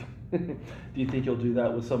idea. Do you think you'll do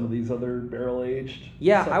that with some of these other barrel-aged?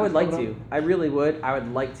 Yeah, I would like to. I really would. I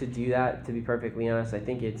would like to do that, to be perfectly honest. I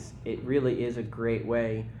think it really is a great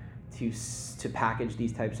way to package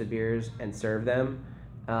these types of beers and serve them.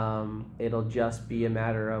 It'll just be a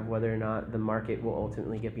matter of whether or not the market will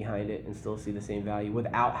ultimately get behind it and still see the same value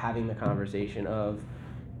without having the conversation of,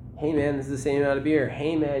 hey man, this is the same amount of beer.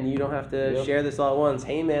 Hey man, you don't have to share this all at once.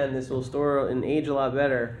 Hey man, this will store and age a lot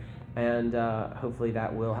better. And hopefully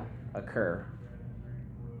that will occur.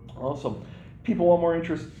 Awesome. People want more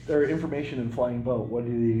interest or information in Flying Boat.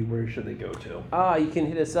 Where should they go to? You can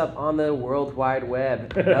hit us up on the World Wide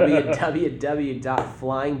Web,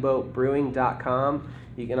 www.flyingboatbrewing.com.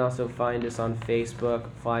 You can also find us on Facebook,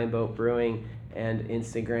 Flying Boat Brewing, and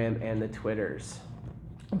Instagram and the Twitters.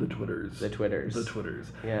 The Twitters.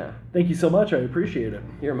 Yeah. Thank you so much. I appreciate it.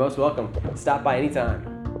 You're most welcome. Stop by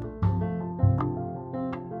anytime.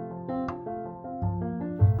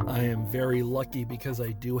 I am very lucky because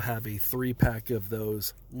I do have a 3-pack of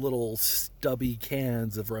those little stubby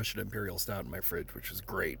cans of Russian Imperial Stout in my fridge, which is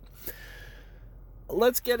great.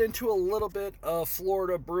 Let's get into a little bit of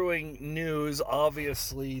Florida brewing news.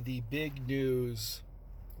 Obviously, the big news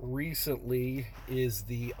recently is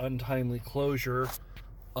the untimely closure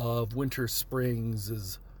of Winter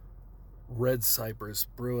Springs' Red Cypress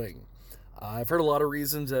Brewing. I've heard a lot of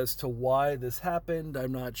reasons as to why this happened.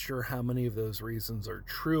 I'm not sure how many of those reasons are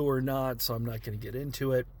true or not, so I'm not going to get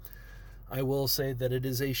into it. I will say that it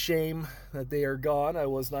is a shame that they are gone. I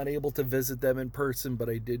was not able to visit them in person, but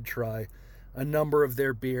I did try a number of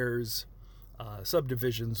their beers.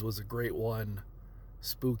 Subdivisions was a great one.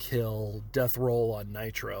 Spook Hill, Death Roll on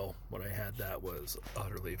Nitro, when I had that, was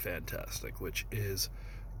utterly fantastic, which is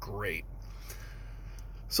great.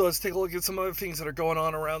 So let's take a look at some other things that are going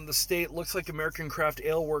on around the state. Looks like American Craft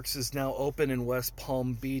Ale Works is now open in West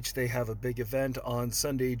Palm Beach. They have a big event on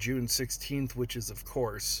Sunday, June 16th, which is, of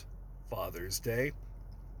course, Father's Day.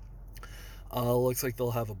 Looks like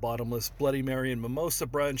they'll have a bottomless Bloody Mary and mimosa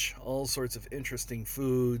brunch, all sorts of interesting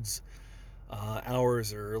foods.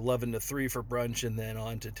 Hours are 11 to 3 for brunch and then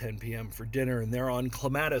on to 10 p.m. for dinner. And they're on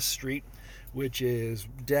Clematis Street, which is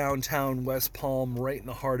downtown West Palm, right in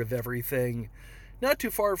the heart of everything. Not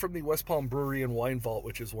too far from the West Palm Brewery and Wine Vault,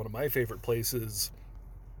 which is one of my favorite places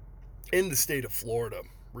in the state of Florida,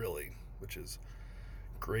 really, which is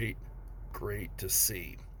great to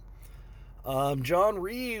see. John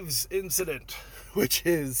Reeves Incident, which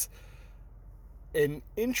is an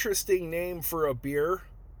interesting name for a beer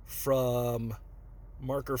from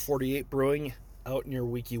Marker 48 Brewing out near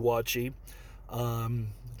Weeki Wachee.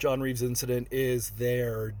 John Reeves Incident is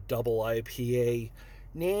their double IPA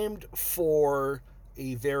named for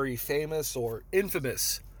a very famous or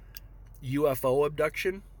infamous UFO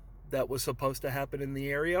abduction that was supposed to happen in the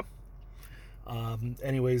area.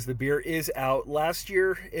 Anyways, the beer is out. Last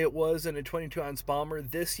year, it was in a 22-ounce bomber.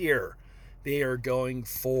 This year, they are going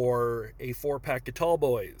for a 4-pack of Tall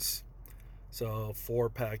Boys. So, a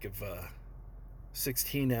 4-pack of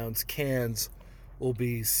 16-ounce cans will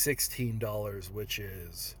be $16, which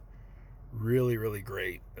is really, really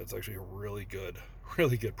great. That's actually a really good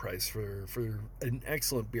price for an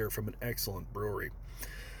excellent beer from an excellent brewery.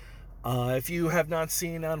 If you have not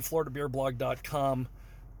seen on FloridaBeerBlog.com,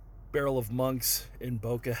 Barrel of Monks in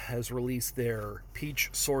Boca has released their Peach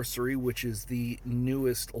Sorcery, which is the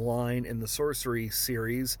newest line in the Sorcery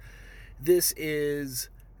series. This is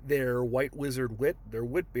their White Wizard Wit, their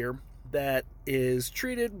wit beer, that is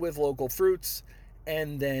treated with local fruits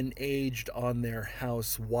and then aged on their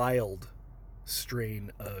House Wild strain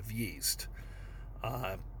of yeast.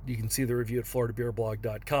 You can see the review at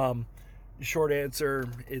FloridaBeerBlog.com. Short answer,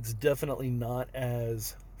 it's definitely not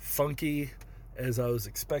as funky as I was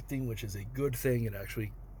expecting, which is a good thing. It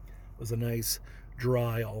actually was a nice,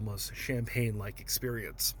 dry, almost champagne-like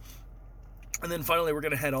experience. And then finally, we're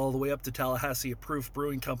going to head all the way up to Tallahassee Proof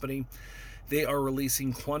Brewing Company. They are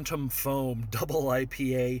releasing Quantum Foam Double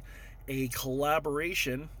IPA, a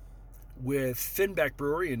collaboration with Finback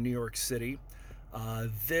Brewery in New York City.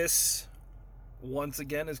 This, once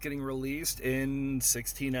again, is getting released in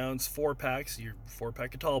 16-ounce 4-packs, your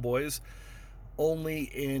 4-pack of Tall Boys, only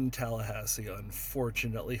in Tallahassee,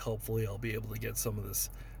 unfortunately. Hopefully I'll be able to get some of this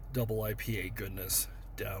double IPA goodness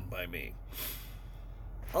down by me.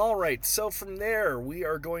 All right, so from there, we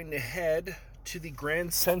are going to head to the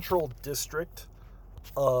Grand Central District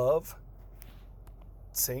of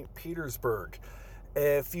St. Petersburg.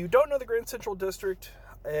 If you don't know the Grand Central District,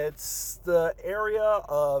 it's the area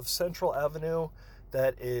of Central Avenue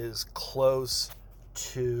that is close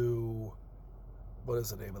to, what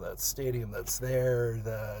is the name of that stadium that's there?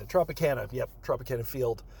 The Tropicana. Yep, Tropicana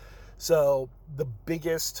Field. So the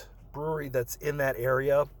biggest brewery that's in that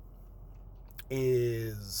area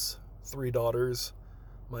is Three Daughters.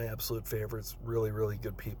 My absolute favorites. Really, really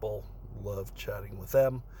good people. Love chatting with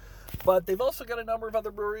them. But they've also got a number of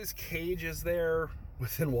other breweries. Cage is there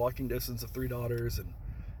within walking distance of Three Daughters. And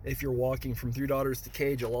if you're walking from Three Daughters to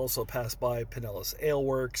Cage, you'll also pass by Pinellas Ale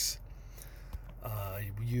Works.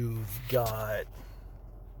 You've got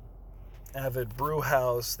Avid Brew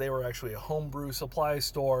House. They were actually a homebrew supply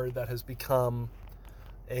store that has become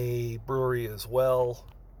a brewery as well.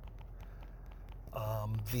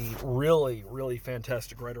 The really, really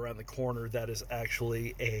fantastic right around the corner, that is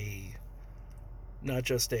actually not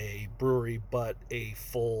just a brewery, but a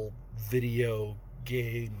full video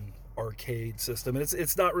game arcade system. And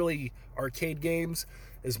it's not really arcade games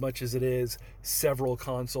as much as it is several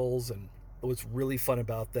consoles. And what's really fun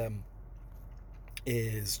about them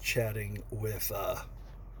is chatting with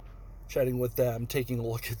them, taking a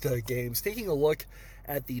look at the games, taking a look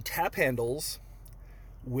at the tap handles,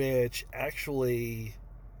 which actually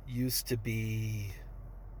used to be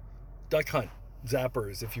Duck Hunt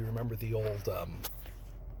zappers. If you remember the old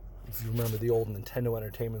Nintendo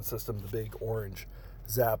Entertainment System, the big orange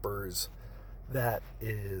zappers, that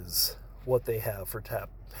is what they have for tap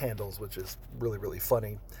handles, which is really, really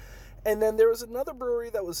funny. And then there was another brewery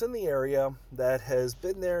that was in the area that has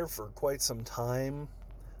been there for quite some time,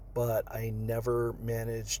 but I never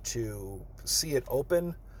managed to see it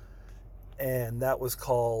open, and that was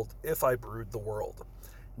called If I Brewed the World.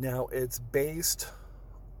 Now, it's based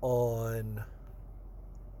on,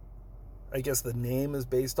 I guess the name is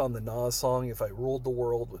based on the Nas song, If I Ruled the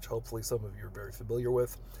World, which hopefully some of you are very familiar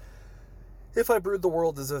with. If I Brewed the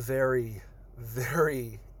World is a very,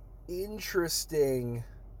 very interesting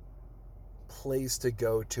place to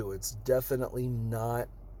go to. It's definitely not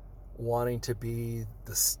wanting to be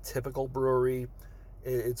this typical brewery.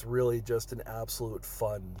 It's really just an absolute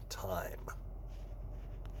fun time.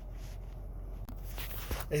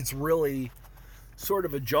 It's really sort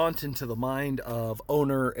of a jaunt into the mind of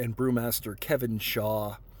owner and brewmaster Kevin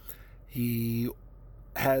Shaw. He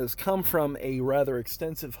has come from a rather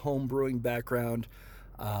extensive home brewing background.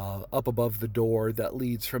 Up above the door that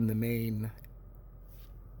leads from the main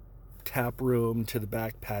tap room to the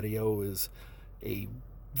back patio is a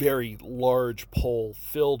very large pole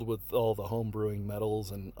filled with all the home brewing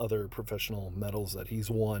medals and other professional medals that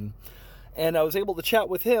he's won. And I was able to chat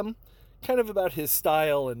with him kind of about his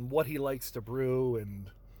style and what he likes to brew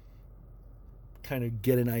and kind of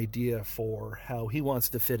get an idea for how he wants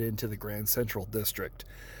to fit into the Grand Central District.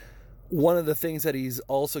 One of the things that he's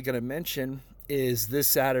also going to mention is this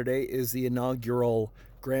Saturday is the inaugural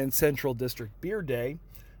Grand Central District Beer Day.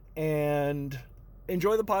 And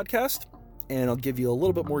enjoy the podcast, and I'll give you a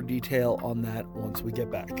little bit more detail on that once we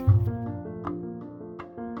get back.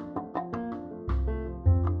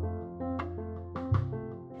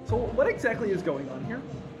 So what exactly is going on here?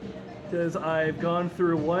 Because I've gone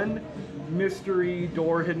through one mystery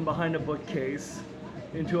door hidden behind a bookcase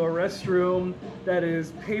into a restroom that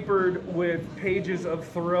is papered with pages of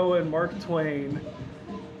Thoreau and Mark Twain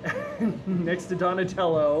next to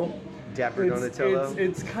Donatello. Dapper Donatello.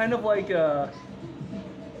 It's kind of like I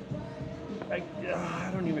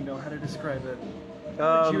don't even know how to describe it.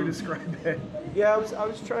 How would you describe it? Yeah, I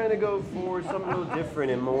was trying to go for something a little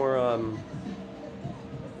different and more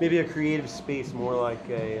maybe a creative space, more like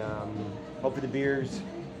a hopefully the beers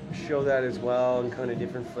show that as well, and kind of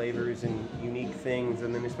different flavors and unique things,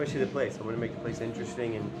 and then especially the place. I want to make the place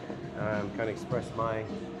interesting and kind of express my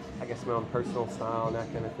own personal style and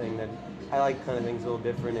that kind of thing. That I like kind of things a little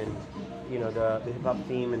different, and the hip hop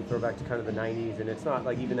theme and throwback to kind of the '90s. And it's not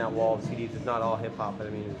like even that wall of CDs is not all hip hop, but I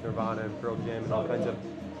mean it's Nirvana and Pearl Jam and all kinds of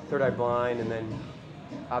Third Eye Blind, and then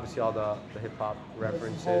obviously all the hip hop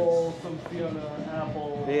references. Hole, some Fiona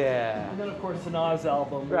Apple. Yeah. And then of course the Nas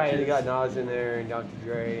album. Right, you got Nas in there and Dr.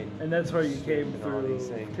 Dre. And that's where you came through.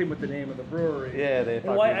 Came with the name of the brewery. Yeah,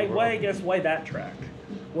 why that track?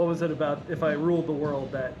 What was it about If I Ruled the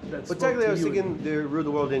World that spoke Well, technically I was you? thinking the Rule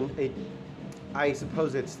the World, and I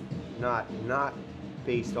suppose it's not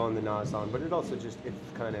based on the Nas song, but it also just,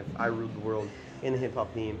 it's kind of I Ruled the World in the hip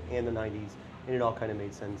hop theme and the 90s. And it all kind of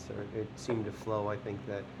made sense, or it seemed to flow. I think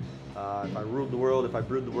that if I ruled the world, if I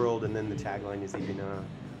brewed the world, and then the tagline is even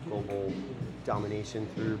global domination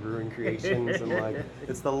through brewing creations, and like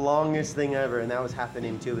it's the longest thing ever. And that was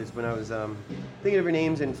happening too. Is when I was thinking of her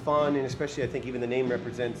names and fun, and especially I think even the name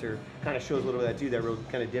represents or kind of shows a little bit of that too. That wrote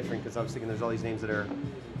kind of different, because I was thinking there's all these names that are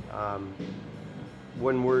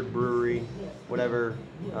one word brewery, whatever.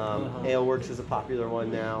 Ale Works is a popular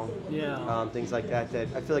one now. Yeah. Things like that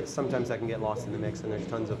I feel like sometimes I can get lost in the mix, and there's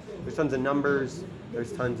tons of numbers,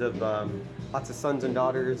 there's tons of lots of sons and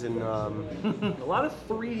daughters, and a lot of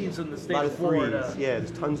threes in the state of Florida. Threes. Yeah,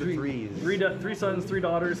 there's tons of threes. Three sons, three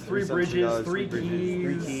daughters, three bridges, three keys.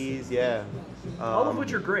 Three keys, yeah. All of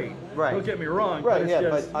which are great. Right. Don't get me wrong. Right,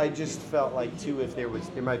 but I just felt like too, if there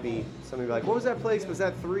might be somebody like, what was that place? Was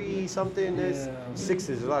that three something? There's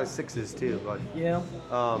sixes. There's a lot of sixes too, but yeah.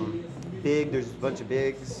 Big. There's a bunch of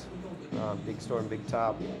bigs. Big Storm, Big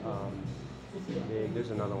Top. Big.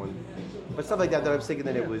 There's another one, but stuff like that. That I was thinking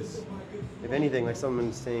that it was, if anything, like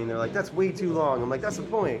someone's saying they're like, that's way too long. I'm like, that's the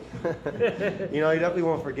point. You definitely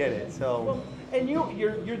won't forget it. So. Well, and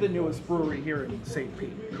you're the newest brewery here in St.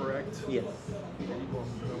 Pete, correct? Yes.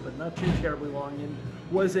 But not too terribly long. And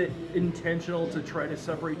was it intentional to try to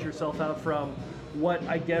separate yourself out from what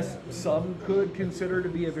I guess some could consider to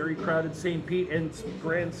be a very crowded St. Pete and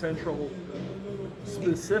Grand Central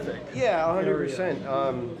specific? Yeah,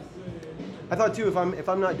 100%. I thought too, if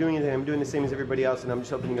I'm not doing anything, I'm doing the same as everybody else, and I'm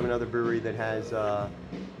just opening up another brewery that has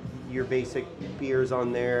your basic beers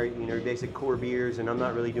on there, your basic core beers, and I'm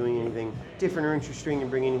not really doing anything different or interesting and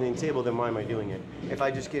bringing anything to the table, then why am I doing it? If I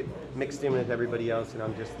just get mixed in with everybody else and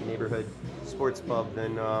I'm just the neighborhood sports pub,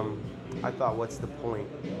 then I thought, what's the point?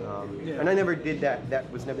 And I never did that. That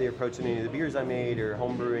was never the approach in any of the beers I made or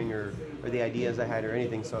home brewing or the ideas I had or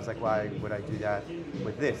anything. So I was like, why would I do that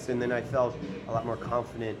with this? And then I felt a lot more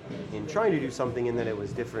confident in trying to do something and that it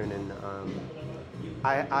was different. And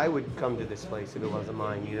I would come to this place if it wasn't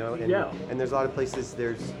mine, And there's a lot of places.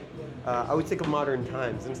 I would think of Modern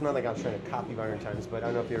Times, and it's not like I was trying to copy Modern Times, but I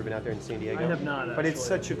don't know if you've ever been out there in San Diego. I have not, actually. But it's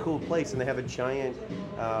such a cool place, and they have a giant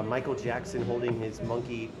Michael Jackson holding his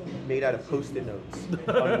monkey made out of Post-it notes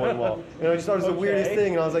on one wall. I just thought it was the weirdest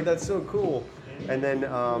thing, and I was like, that's so cool. And then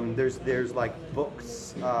there's like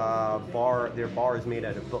books, their bar is made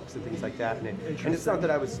out of books and things like that. And it's not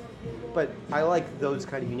that but I like those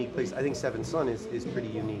kind of unique places. I think Seven Sun is pretty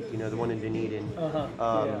unique, you know, the one in Dunedin.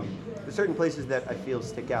 There's certain places that I feel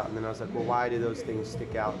stick out, and then I was like, well, why do those things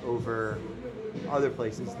stick out over other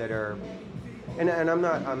places that are, and I'm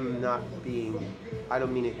not being, I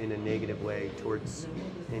don't mean it in a negative way towards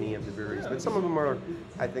any of the breweries, but some of them are,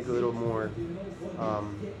 I think, a little more,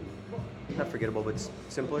 not forgettable, but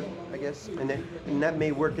simpler, I guess. And that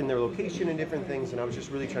may work in their location and different things, and I was just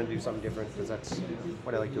really trying to do something different because that's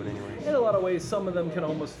what I like doing anyway. In a lot of ways, some of them can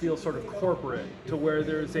almost feel sort of corporate, to where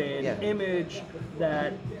there's an image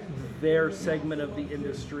that their segment of the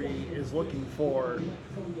industry is looking for,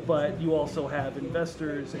 but you also have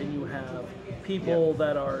investors and you have people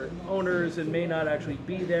that are owners and may not actually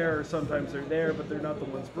be there, or sometimes they're there but they're not the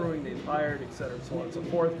ones brewing, they've hired, etc., so on and so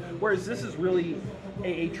forth, whereas this is really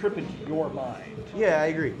a trip into your mind. Yeah, I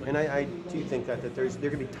agree, and I do think that there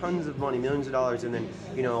could be tons of money, millions of dollars, and then,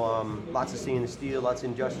 you know, lots of stainless steel, lots of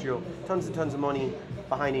industrial, tons of money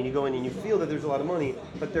behind it, and you go in and you feel that there's a lot of money,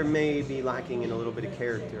 but there may be lacking in a little bit of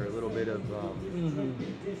character, a little bit of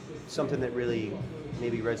something that really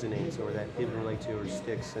maybe resonates or that people relate to or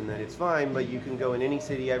sticks, and that it's fine, but you can go in any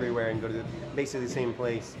city everywhere and go to basically the same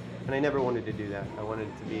place, and I never wanted to do that. I wanted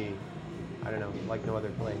it to be, I don't know, like no other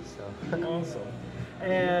place. So. Awesome.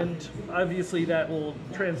 And obviously that will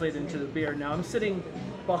translate into the beer. Now I'm sitting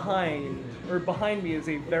behind me is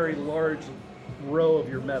a very large row of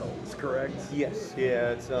your medals, correct? Yes.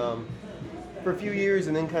 Yeah, it's for a few years,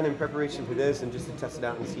 and then kind of in preparation for this and just to test it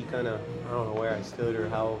out and see kind of, I don't know where I stood or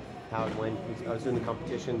how it went. I was doing the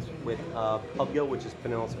competitions with Pub Guild, which is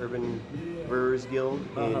Pinellas Urban Brewers Guild,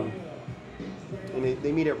 and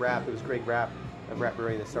they meet at RAP. It was Greg Rapp of Rap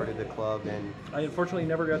Brewing that started the club, and I unfortunately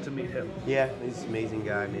never got to meet him. Yeah, he's an amazing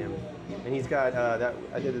guy, man. And he's got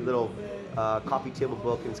I did a little coffee table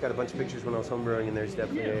book, and it's got a bunch of pictures when I was homebrewing, and there's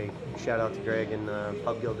definitely a shout out to Greg and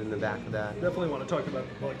Pub Guild in the back of that. Definitely want to talk about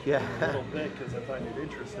the book a little bit because I find it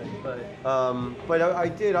interesting. But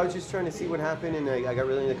I was just trying to see what happened, and I got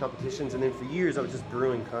really into competitions, and then for years I was just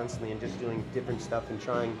brewing constantly and just doing different stuff and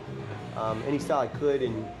trying any style I could,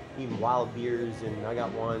 and even wild beers, and I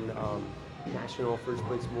got one national first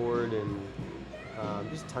place award, and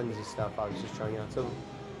just tons of stuff I was just trying out. So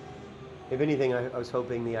if anything, I was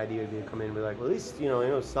hoping the idea would be to come in and be like, well, at least, you know, I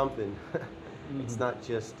know something. It's not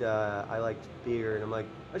just I like beer and I'm like,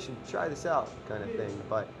 I should try this out kind of thing,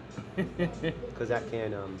 but because that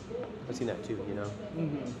can I've seen that too, you know.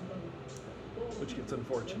 Which gets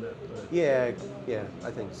unfortunate, but yeah,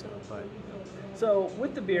 I think so. But so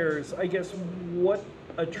with the beers, I guess, what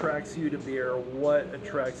attracts you to beer? What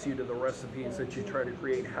attracts you to the recipes that you try to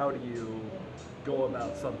create? How do you go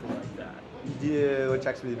about something like that? Yeah, what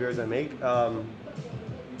attracts me to the beers I make?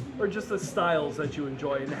 Or just the styles that you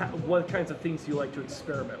enjoy, and what kinds of things do you like to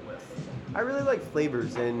experiment with? I really like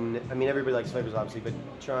flavors, and I mean, everybody likes flavors obviously, but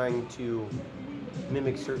trying to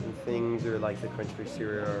mimic certain things, or like the Crunch Berry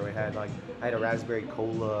cereal, or I had a raspberry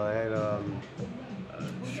cola, I had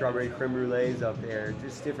strawberry creme brulees up there,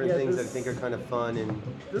 just different things that I think are kind of fun. And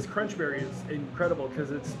this Crunch Berry is incredible because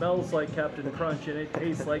it smells like Captain Crunch and it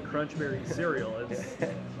tastes like Crunch Berry cereal.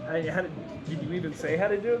 Did you even say how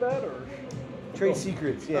to do that, or? Trade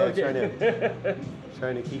secrets, yeah. Okay.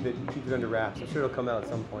 Trying to keep it under wraps. I'm sure it'll come out at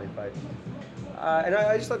some point, but and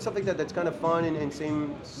I just thought something that's kind of fun, and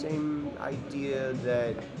same idea,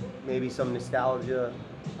 that maybe some nostalgia,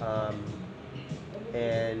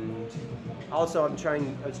 and also I was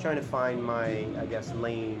trying to find my, I guess,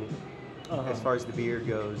 lane as far as the beer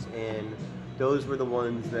goes, and those were the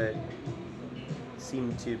ones that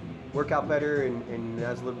seemed to work out better and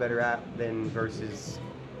I was a little better at than versus,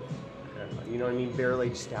 you know what I mean,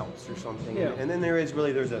 barrel-aged stouts or something. Yeah. And then there's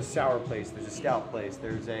a sour place, there's a stout place,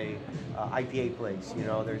 there's a IPA place, you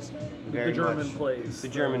know, there's very the German much place. The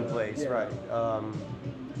German place, yeah. Right.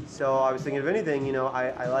 So I was thinking, if anything, you know,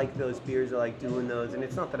 I like those beers, I like doing those, and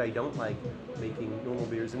it's not that I don't like making normal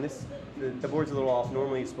beers, and the board's a little off.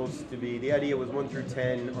 Normally it's supposed to be, the idea was 1 through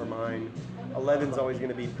 10 or mine. 11's always going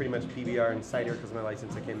to be pretty much PBR and cider, because of my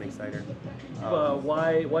license I can't make cider.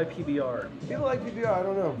 Why PBR? People like PBR, I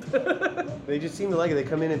don't know. They just seem to like it. They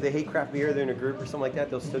come in, if they hate craft beer, they're in a group or something like that,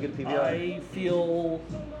 they'll still get a PBR.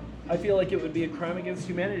 I feel like it would be a crime against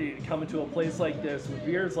humanity to come into a place like this with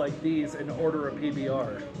beers like these and order a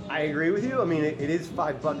PBR. I agree with you. I mean, it is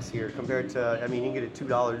 $5 here compared to, I mean, you can get it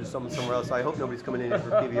 $2 or somewhere else. So I hope nobody's coming in here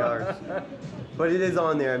for PBRs. But it is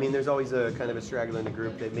on there. I mean, there's always a kind of a straggler in the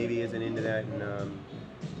group that maybe isn't into that.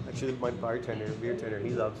 And Actually, my beer tender, he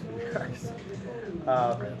loves cigars.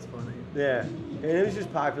 That's funny. Yeah, and it was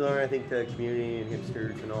just popular. I think the community and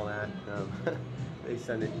hipsters and all that, they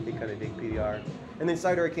kind of dig PBR. And then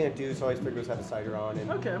cider I can't do, so I always figured let's have a cider on.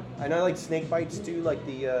 And Okay. And I like snake bites too, like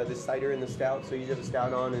the cider and the stout. So you have a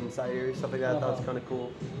stout on and cider, stuff like that. I thought it was kind of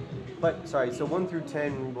cool. But sorry, so 1 through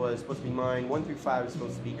 10 was supposed to be mine. 1 through 5 was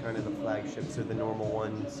supposed to be kind of the flagships or the normal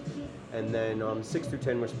ones. And then 6 through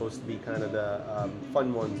 10 were supposed to be kind of the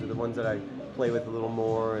fun ones, or the ones that I play with a little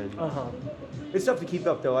more. And it's tough to keep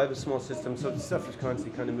up though. I have a small system, so the stuff is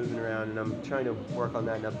constantly kind of moving around, and I'm trying to work on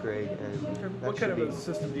that and upgrade. And What kind of a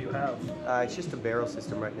system do you have? it's just a barrel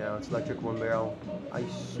system right now. It's electric 1 barrel.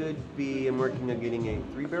 I'm working on getting a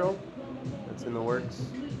 3 barrel. That's in the works.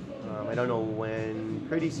 I don't know when.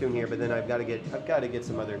 Pretty soon here, but then I've got to get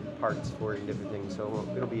some other parts for it and different things. So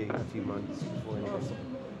it'll be a few months before anything.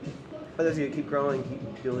 But as you keep growing,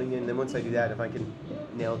 keep doing it, and then once I do that, if I can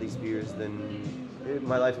nail these beers, then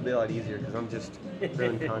my life will be a lot easier because I'm just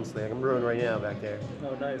brewing constantly. Like I'm brewing right now back there.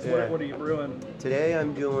 Oh, nice. Yeah. What are you brewing? Today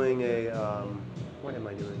I'm doing what am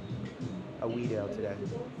I doing? A wheat ale today.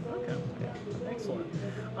 Okay. Excellent.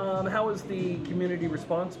 How has the community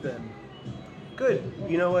response been? Good.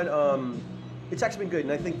 You know what? It's actually been good,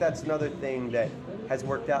 and I think that's another thing that has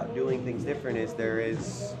worked out doing things different is there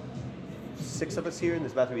is 6 of us here, and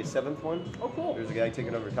there's about to be a 7th one. Oh, cool. There's a guy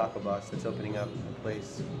taking over Taco Bus that's opening up a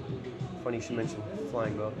place. Funny you should mention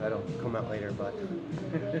Flying Boat. That'll come out later, but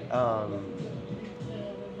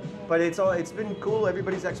it's been cool.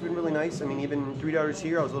 Everybody's actually been really nice. I mean, even Three Daughters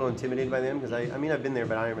here, I was a little intimidated by them because I've been there,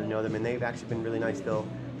 but I don't really know them, and they've actually been really nice.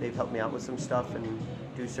 They've helped me out with some stuff and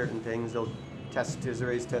do certain things. They'll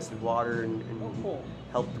Desiree's tested water and cool.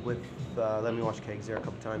 helped with let me wash kegs there a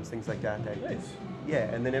couple times, things like that. Nice. Yeah,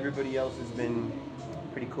 and then everybody else has been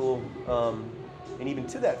pretty cool. And even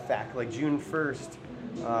to that fact, like June 1st,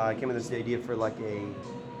 I came with this idea for like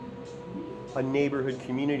a neighborhood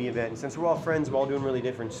community event. And since we're all friends, we're all doing really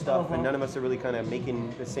different stuff, and none of us are really kind of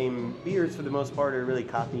making the same beers for the most part, or really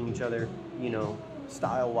copying each other,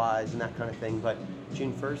 style-wise and that kind of thing. But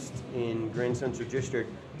June 1st in Grand Central District,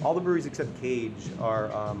 all the breweries except Cage are,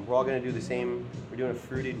 we're all going to do the same. We're doing a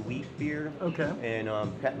fruited wheat beer. Okay. And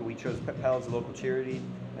we chose Pet Pal as a local charity.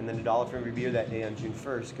 And then $1 for every beer that day on June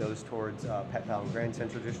 1st goes towards Pet Pal and Grand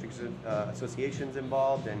Central District associations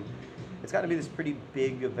involved. And it's got to be this pretty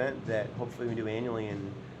big event that hopefully we do annually.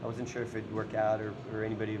 And I wasn't sure if it'd work out or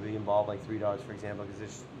anybody would be involved, like Three Daughters, for example,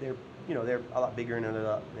 because they're a lot bigger and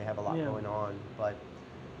they have a lot going on. But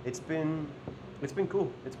it's been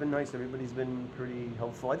cool. It's been nice. Everybody's been pretty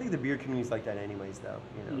helpful. I think the beer community's like that anyways, though.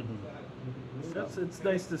 Mm-hmm. It's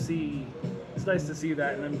nice to see. It's nice to see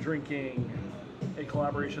that, and I'm drinking a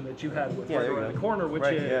collaboration that you had with Right Around the Corner, which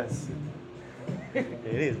is. Yes. It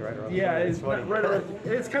is right around. Yeah, the it's corner. right around.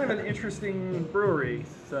 It's kind of an interesting brewery.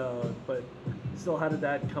 So, but still, how did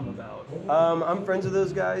that come about? I'm friends with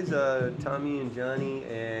those guys, Tommy and Johnny,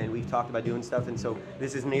 and we've talked about doing stuff. And so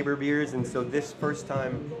this is Neighbor Beers, and so this first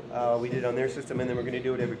time we did it on their system, and then we're going to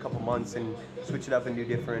do it every couple months and switch it up and do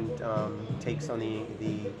different takes on the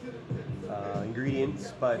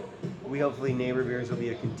ingredients. But we hopefully Neighbor Beers will be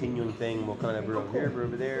a continuing thing. We'll kind of brew over here, brew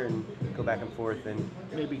over there, and go back and forth, and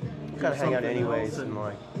maybe kind of hang out anyways, and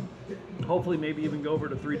like. Hopefully, maybe even go over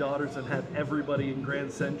to Three Daughters and have everybody in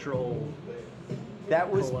Grand Central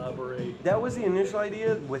collaborate. That was the initial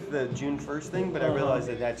idea with the June 1st thing, but I realized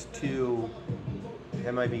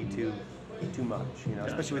that might be too much,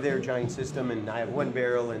 especially with their giant system, and I have 1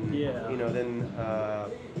 barrel, and then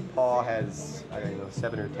Paul has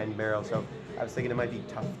 7 or 10 barrels, so I was thinking it might be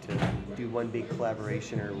tough to do one big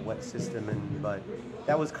collaboration or what system, but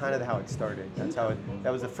that was kind of how it started.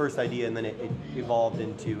 That was the first idea, and then it evolved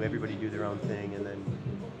into everybody do their own thing, and then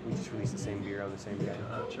we just released the same beer on the same day.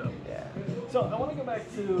 Gotcha. Yeah. So I want to go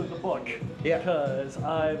back to the book. Yeah. Because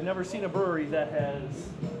I've never seen a brewery that has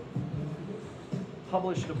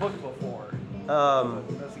published a book before.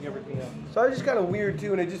 Messing everything up. So I was just kind of weird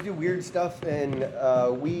too, and I just do weird stuff.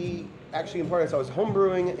 And we actually, in part, so I was home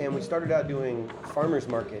brewing, and we started out doing farmers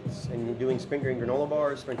markets and doing sprinkling granola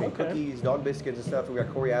bars, sprinkling cookies, dog biscuits and stuff. We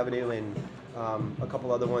got Corey Avenue and a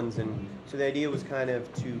couple other ones, and so the idea was kind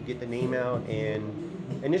of to get the name out.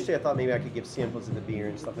 And initially, I thought maybe I could give samples of the beer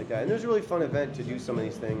and stuff like that. And it was a really fun event to do some of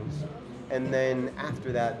these things. And then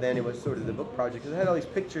after that, then it was sort of the book project, because I had all these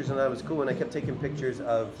pictures, and that was cool. And I kept taking pictures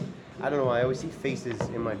of I don't know why, I always see faces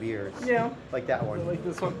in my beers. Yeah. Like that one. Like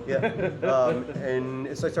this one. Yeah.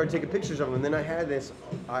 And so I started taking pictures of them, and then I had this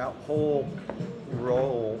whole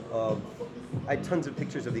roll of, I had tons of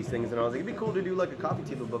pictures of these things, and I was like, it'd be cool to do like a coffee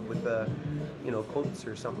table book with quotes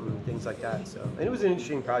or something, things like that. So, and it was an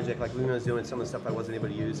interesting project. Like when I was doing some of the stuff I wasn't able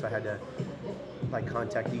to use, so I had to like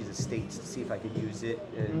contact these estates to see if I could use it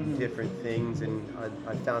in different things, and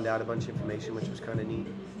I found out a bunch of information, which was kind of neat.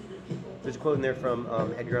 There's a quote in there from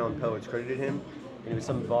Edgar Allan Poe. It's credited him, and it was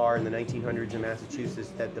some bar in the 1900s in Massachusetts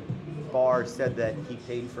that the bar said that he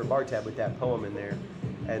paid for a bar tab with that poem in there,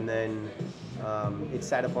 and then it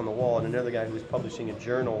sat up on the wall, and another guy who was publishing a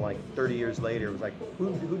journal like 30 years later was like,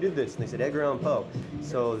 who did this? And they said Edgar Allan Poe.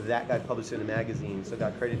 So that guy published it in a magazine, so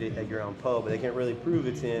got credited Edgar Allan Poe, but they can't really prove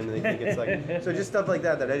it's him, and they think it's like, so just stuff like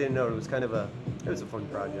that I didn't know. It was kind of it was a fun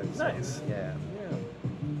project. So, nice. Yeah.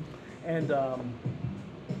 And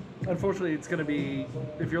unfortunately, it's going to be,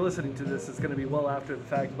 if you're listening to this, it's going to be well after the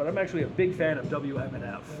fact, but I'm actually a big fan of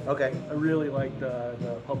WMNF. Okay. I really like the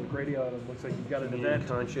public radio, and it looks like you've got an event.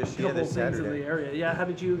 Conscious, a couple this things Saturday. in the area. Yeah, how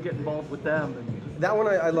did you get involved with them? And that one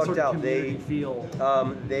I lucked sort of out. They feel.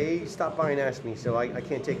 They stopped by and asked me, so I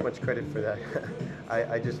can't take much credit for that.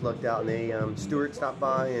 I just lucked out, and they Stuart stopped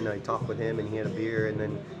by, and I talked with him, and he had a beer, and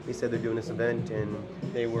then he said they're doing this event, and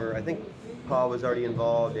they were, I think Paul was already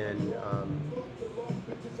involved, and I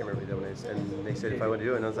can't remember the other one is, and they said if I would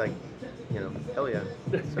do it, and I was like, hell yeah.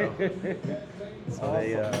 So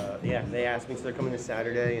they asked me, so they're coming this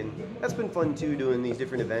Saturday, and that's been fun too, doing these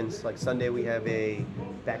different events. Like Sunday we have a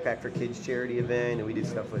Backpack for Kids charity event, and we did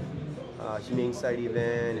stuff with Humane Society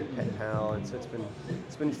event and Pet Pal, and so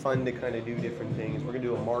it's been fun to kind of do different things. We're gonna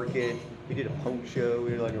do a market. We did a punk show.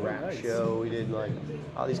 We did like a rap show. We did like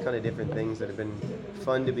all these kind of different things that have been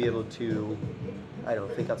fun to be able to,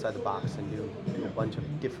 think outside the box and do a bunch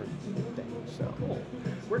of different things. So cool.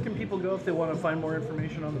 Where can people go if they want to find more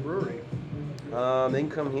information on the brewery? They can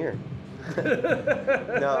come here.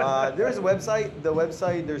 No, there is a website. The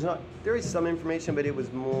website, there is some information, but it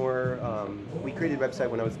was more, we created a website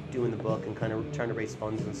when I was doing the book and kind of trying to raise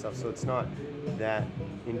funds and stuff, so it's not that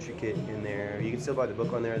intricate in there. You can still buy the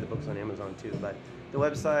book on there. The book's on Amazon too, but the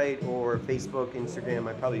website or Facebook, Instagram,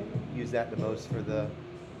 I probably use that the most for the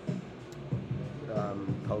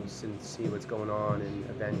posts and see what's going on and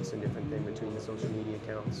events and different things between the social media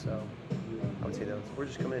accounts. So I would say those. We're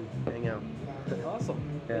just come in, hang out. Awesome.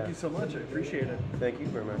 Yeah. Thank you so much. I appreciate it. Thank you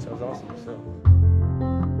very much. That was awesome. So.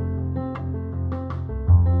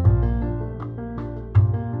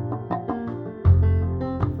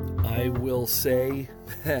 I will say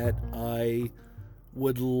that I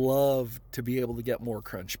would love to be able to get more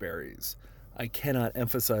crunch berries. I cannot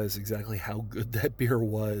emphasize exactly how good that beer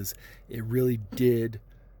was. It really did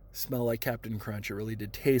smell like Captain Crunch. It really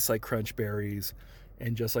did taste like crunch berries.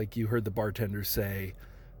 And just like you heard the bartender say,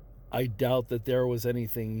 I doubt that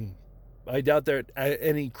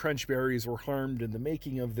any crunch berries were harmed in the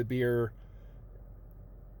making of the beer.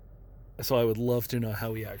 So I would love to know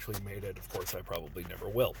how he actually made it. Of course, I probably never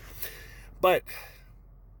will. But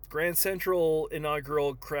Grand Central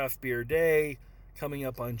inaugural craft beer day coming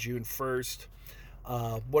up on June 1st.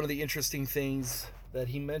 One of the interesting things that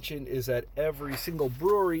he mentioned is that every single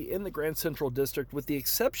brewery in the Grand Central District, with the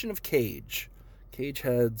exception of Cage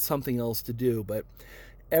had something else to do, but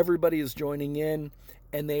everybody is joining in,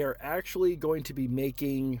 and they are actually going to be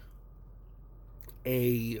making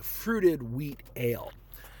a fruited wheat ale.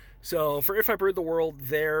 So for If I Brewed the World,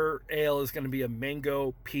 their ale is going to be a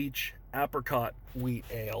mango, peach, apricot wheat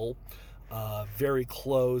ale. Very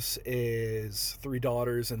close is Three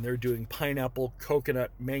Daughters, and they're doing pineapple,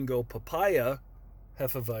 coconut, mango, papaya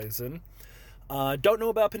Hefeweizen. Don't know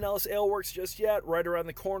about Pinellas Ale Works just yet. Right around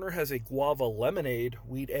the corner has a guava lemonade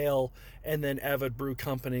wheat ale, and then Avid Brew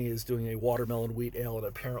Company is doing a watermelon wheat ale, and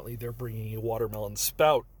apparently they're bringing a watermelon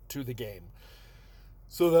spout to the game.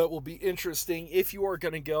 So that will be interesting. If you are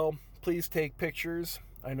going to go, please take pictures.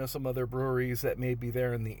 I know some other breweries that may be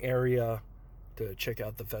there in the area to check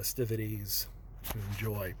out the festivities, to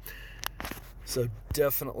enjoy. So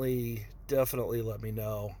definitely let me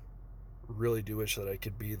know. Really do wish that I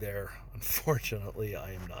could be there. Unfortunately,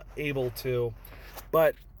 I am not able to.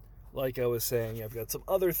 But like I was saying, I've got some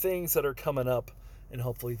other things that are coming up, and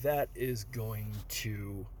hopefully that is going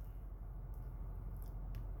to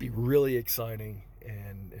be really exciting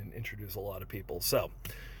and introduce a lot of people. So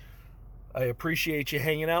I appreciate you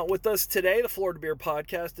hanging out with us today. The Florida Beer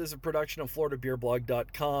Podcast is a production of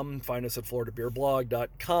FloridaBeerBlog.com. Find us at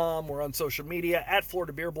FloridaBeerBlog.com. We're on social media at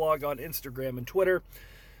Florida Beer Blog on Instagram and Twitter.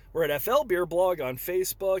 We're at FL Beer Blog on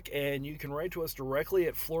Facebook, and you can write to us directly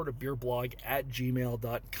at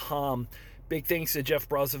FloridaBeerBlog@gmail.com. Big thanks to Jeff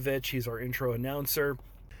Brozovich. He's our intro announcer.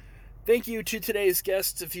 Thank you to today's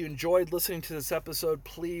guests. If you enjoyed listening to this episode,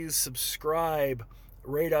 please subscribe,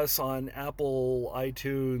 rate us on Apple,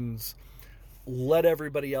 iTunes, let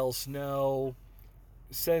everybody else know,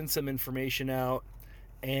 send some information out.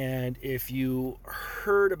 And if you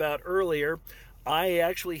heard about earlier, I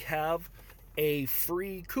actually have a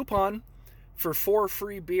free coupon for 4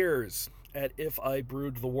 free beers at If I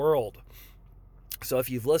Brewed the World. So if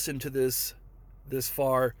you've listened to this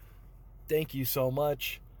far, thank you so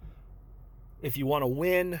much. If you want to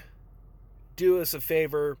win, do us a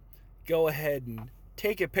favor, go ahead and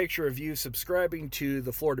take a picture of you subscribing to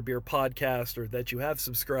the Florida Beer Podcast, or that you have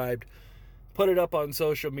subscribed, put it up on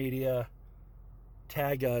social media,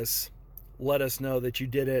 tag us, let us know that you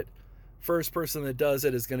did it. First person that does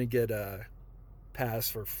it is going to get a pass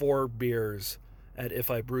for 4 beers at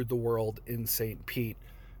If I Brewed the World in St. Pete.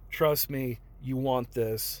 Trust me, you want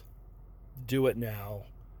this. Do it now.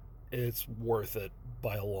 It's worth it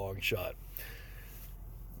by a long shot.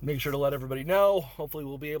 Make sure to let everybody know. Hopefully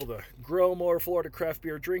we'll be able to grow more Florida craft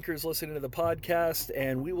beer drinkers listening to the podcast,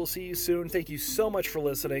 and we will see you soon. Thank you so much for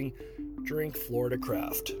listening. Drink Florida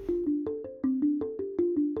Craft.